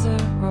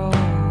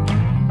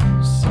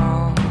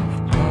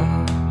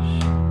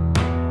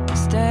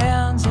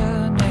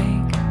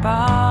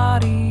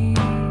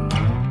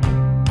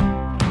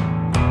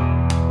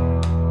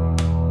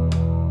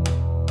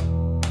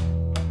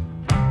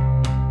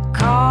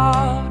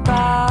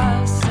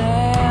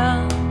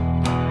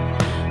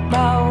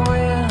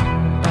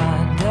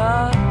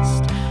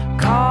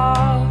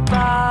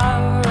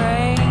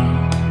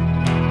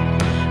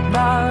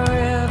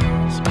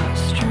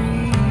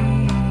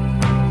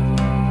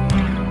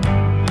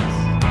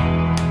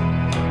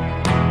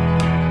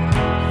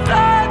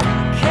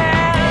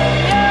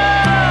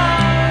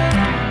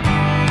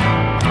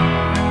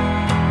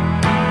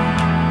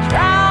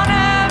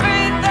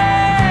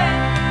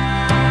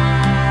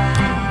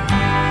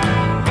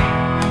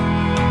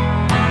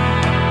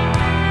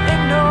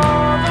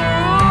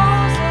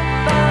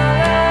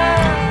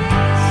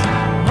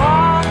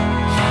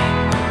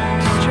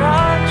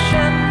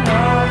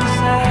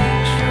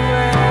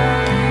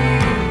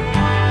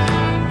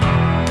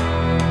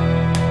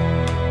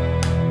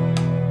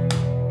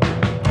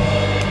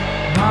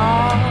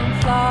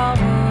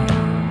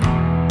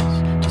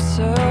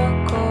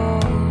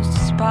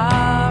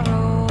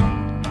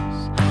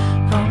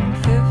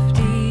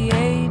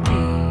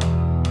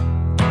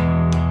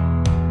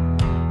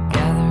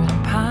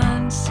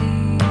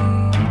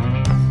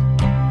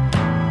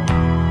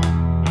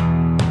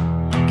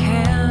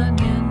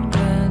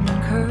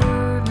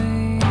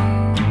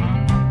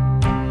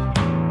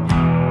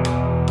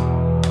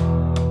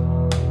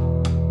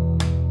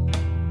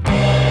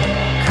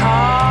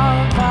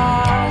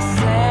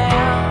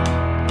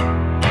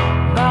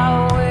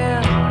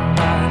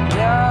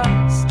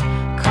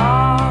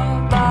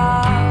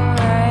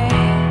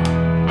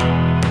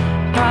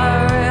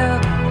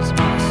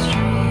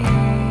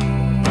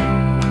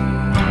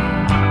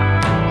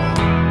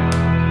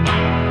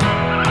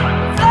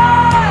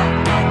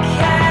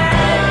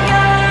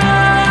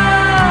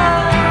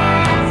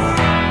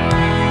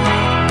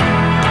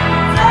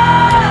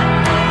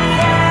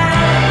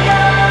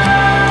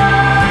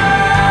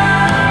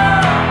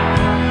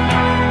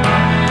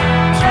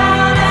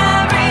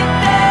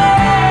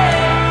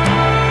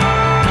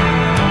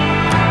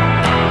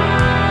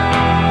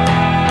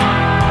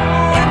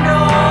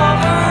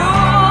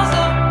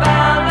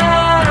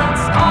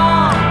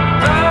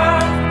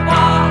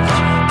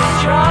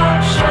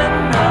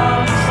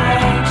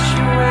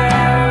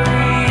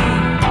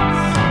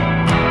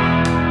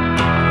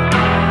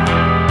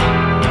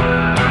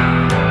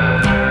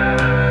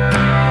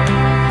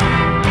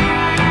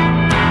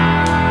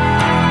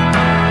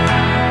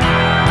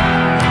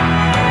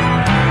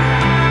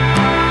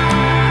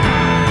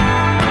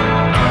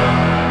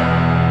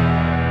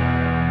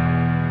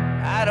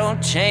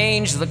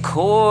change the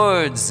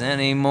chords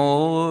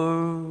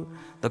anymore.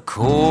 The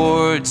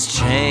chords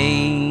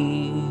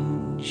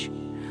change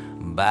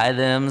by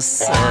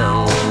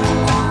themselves.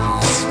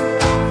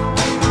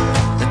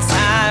 The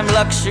time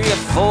luxury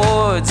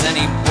affords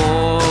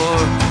anymore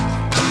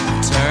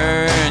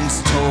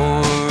turns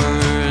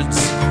towards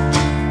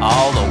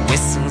all the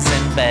whistles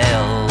and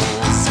bells.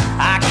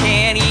 I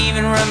can't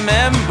even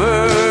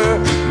remember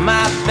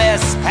my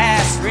best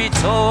past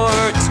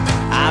retort.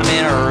 I'm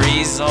in a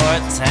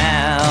resort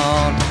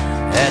town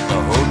at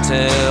the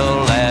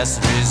Hotel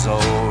Last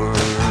Resort.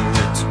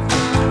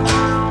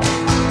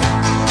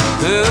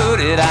 Who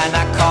did I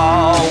not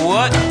call?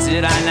 What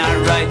did I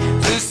not write?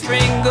 Blue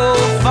spring, gold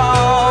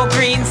fall,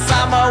 green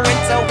summer,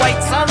 winter,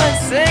 white summer,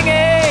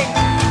 singing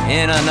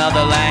in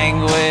another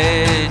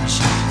language.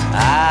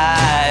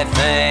 I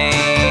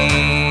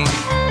think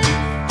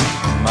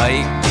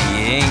might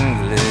be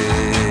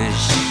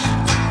English.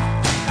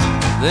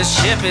 The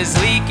ship is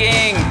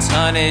leaking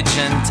tonnage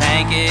and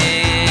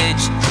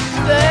tankage.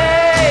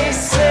 They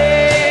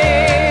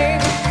sing,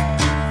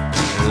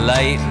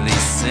 lightly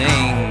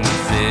sing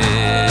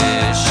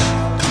fish.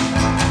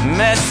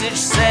 Message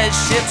says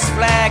ship's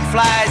flag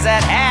flies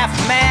at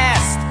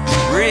half-mast.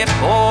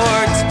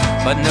 Report,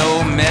 but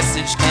no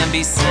message can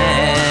be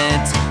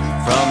sent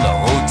from the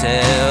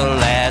Hotel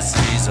Last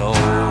Resort.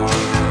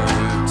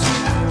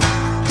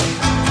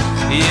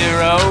 You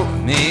wrote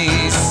me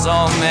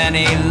so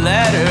many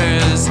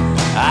letters,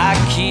 I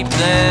keep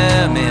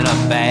them in a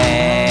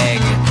bag.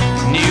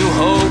 New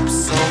hopes,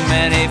 so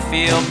many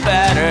feel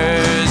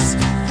betters,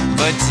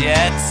 but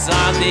jets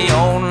are the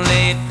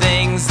only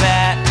things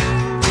that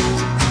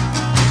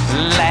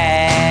lag.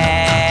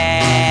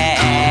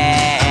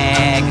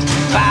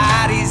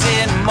 Bodies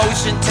in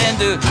motion tend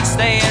to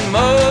stay in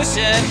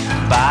motion,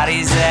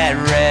 bodies at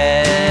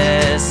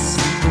rest.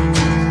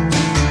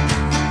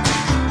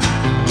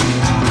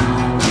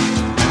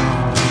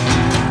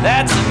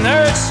 That's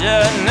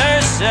inertia,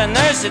 inertia,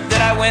 inertia.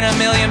 Did I win $1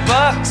 million?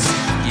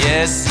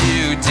 Yes,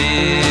 you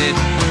did.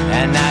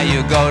 And now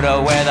you go to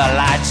where the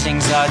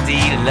lodgings are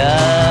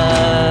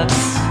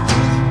deluxe.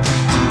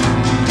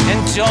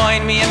 And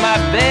join me in my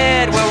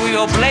bed where we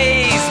will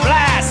blaze,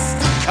 blast,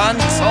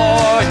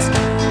 contort,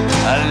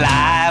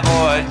 alive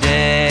or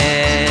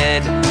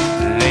dead,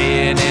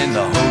 laying in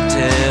the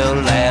Hotel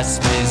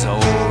Last Resort.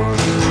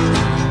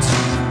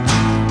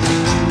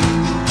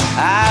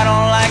 I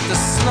don't like to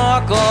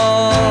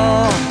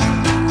snorkel,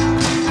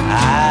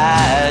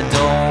 I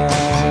don't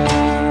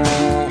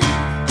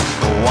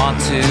want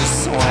to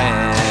swim.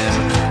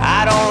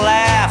 I don't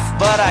laugh,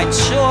 but I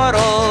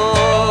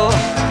chortle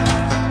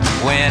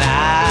when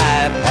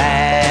I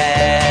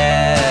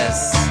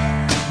pass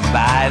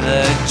by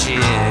the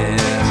gym.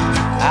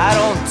 I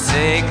don't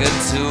take a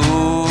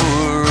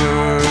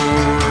tour,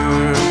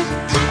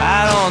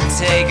 I don't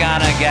take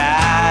on a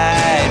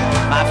guide.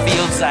 My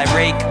fields I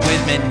rake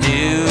with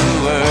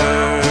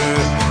manure.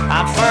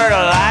 I'm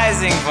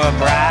fertilizing for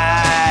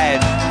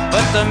pride,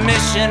 but the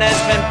mission has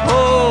been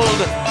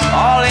pulled.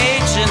 All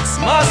agents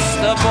must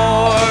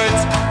abort,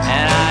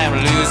 and I am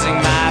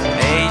losing my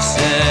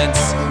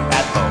patience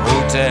at the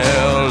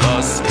Hotel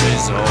Last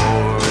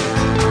Resort.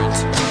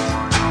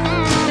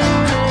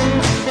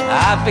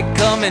 I've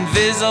become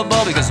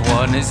invisible because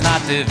one is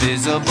not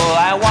divisible.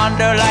 I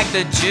wander like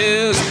the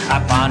Jews, I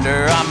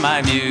ponder on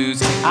my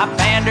muse. I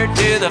pander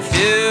to the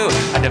few,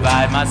 I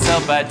divide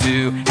myself by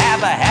two.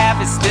 Half a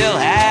half is still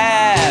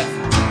half,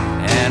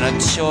 and a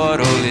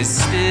chortle is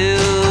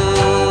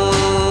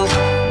still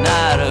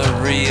not a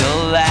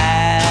real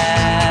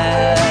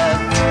laugh.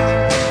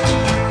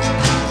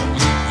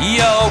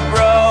 Yo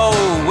bro,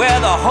 where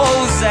the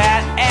hoes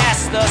at?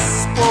 Ask the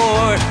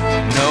sport.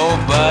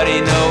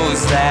 Nobody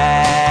knows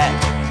that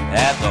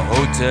at the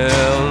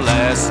Hotel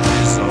Last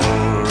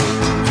Resort.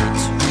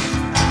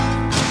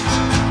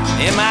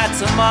 In my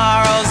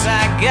tomorrows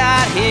I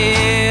got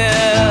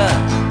here,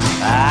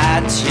 I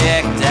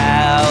checked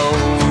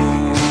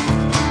out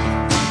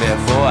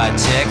before I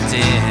checked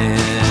in.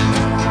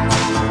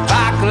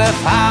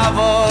 Wycliffe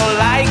Havel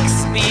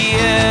likes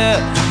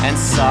beer and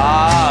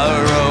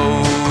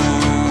sorrows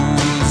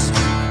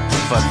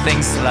for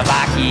things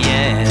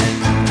Slovakian.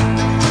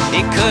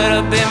 He could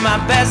have been my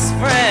best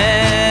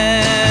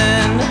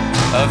friend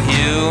of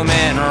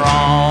human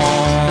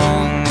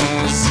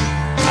wrongs.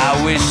 I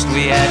wished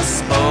we had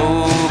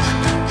spoke.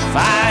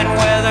 Fine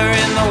weather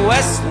in the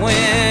west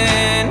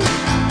wind,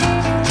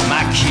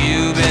 my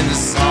Cuban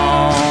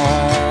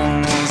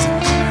songs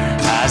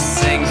I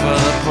sing for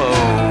the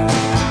Pope.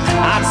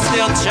 I'm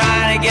still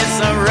trying to get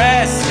some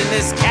rest in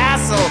this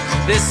castle,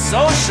 this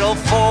social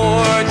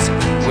fort.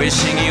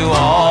 Wishing you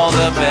all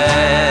the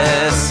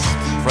best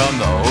from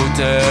the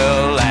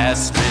Hotel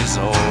Last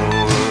Resort.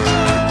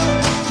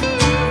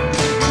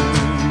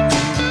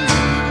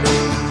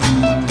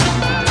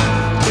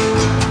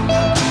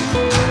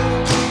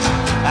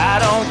 I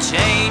don't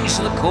change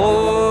the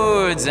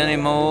chords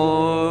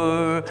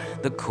anymore.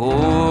 The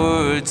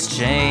chords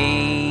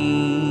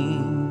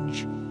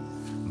change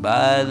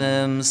by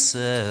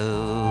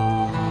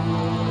themselves.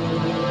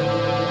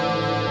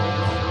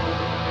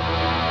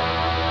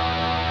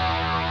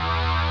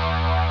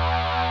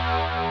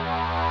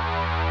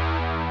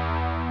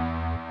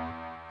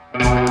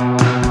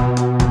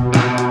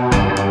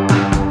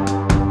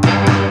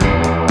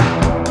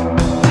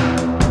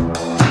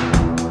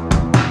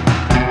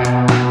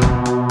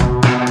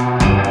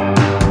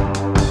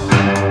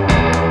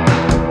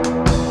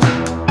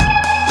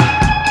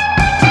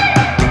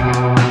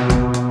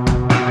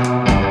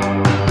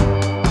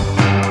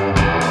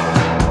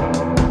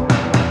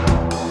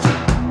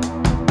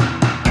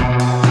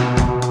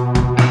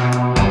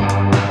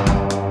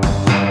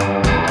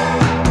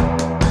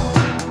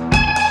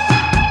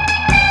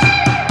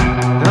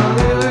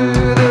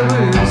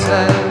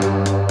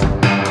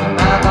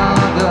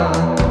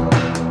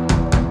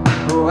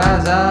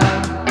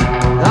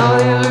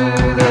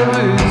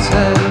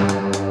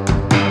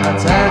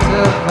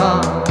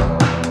 fin,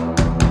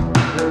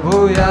 le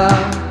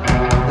brouillard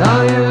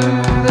dans les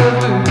rues de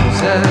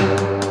Bruxelles.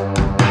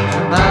 Je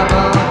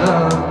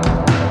m'abandonne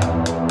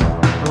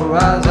au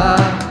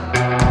hasard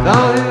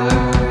dans les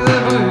rues de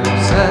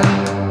Bruxelles.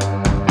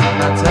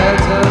 Ma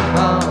tête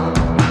prend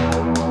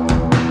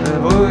le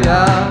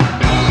brouillard.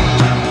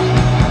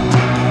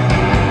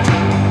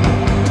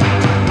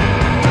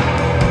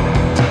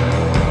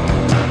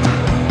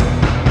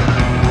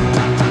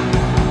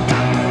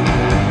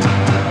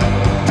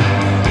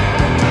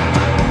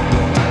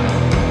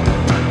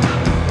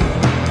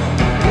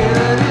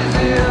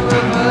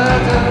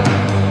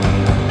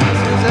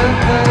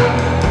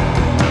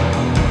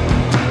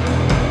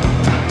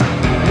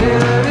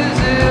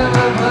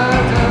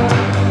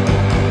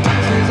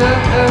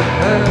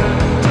 Hey.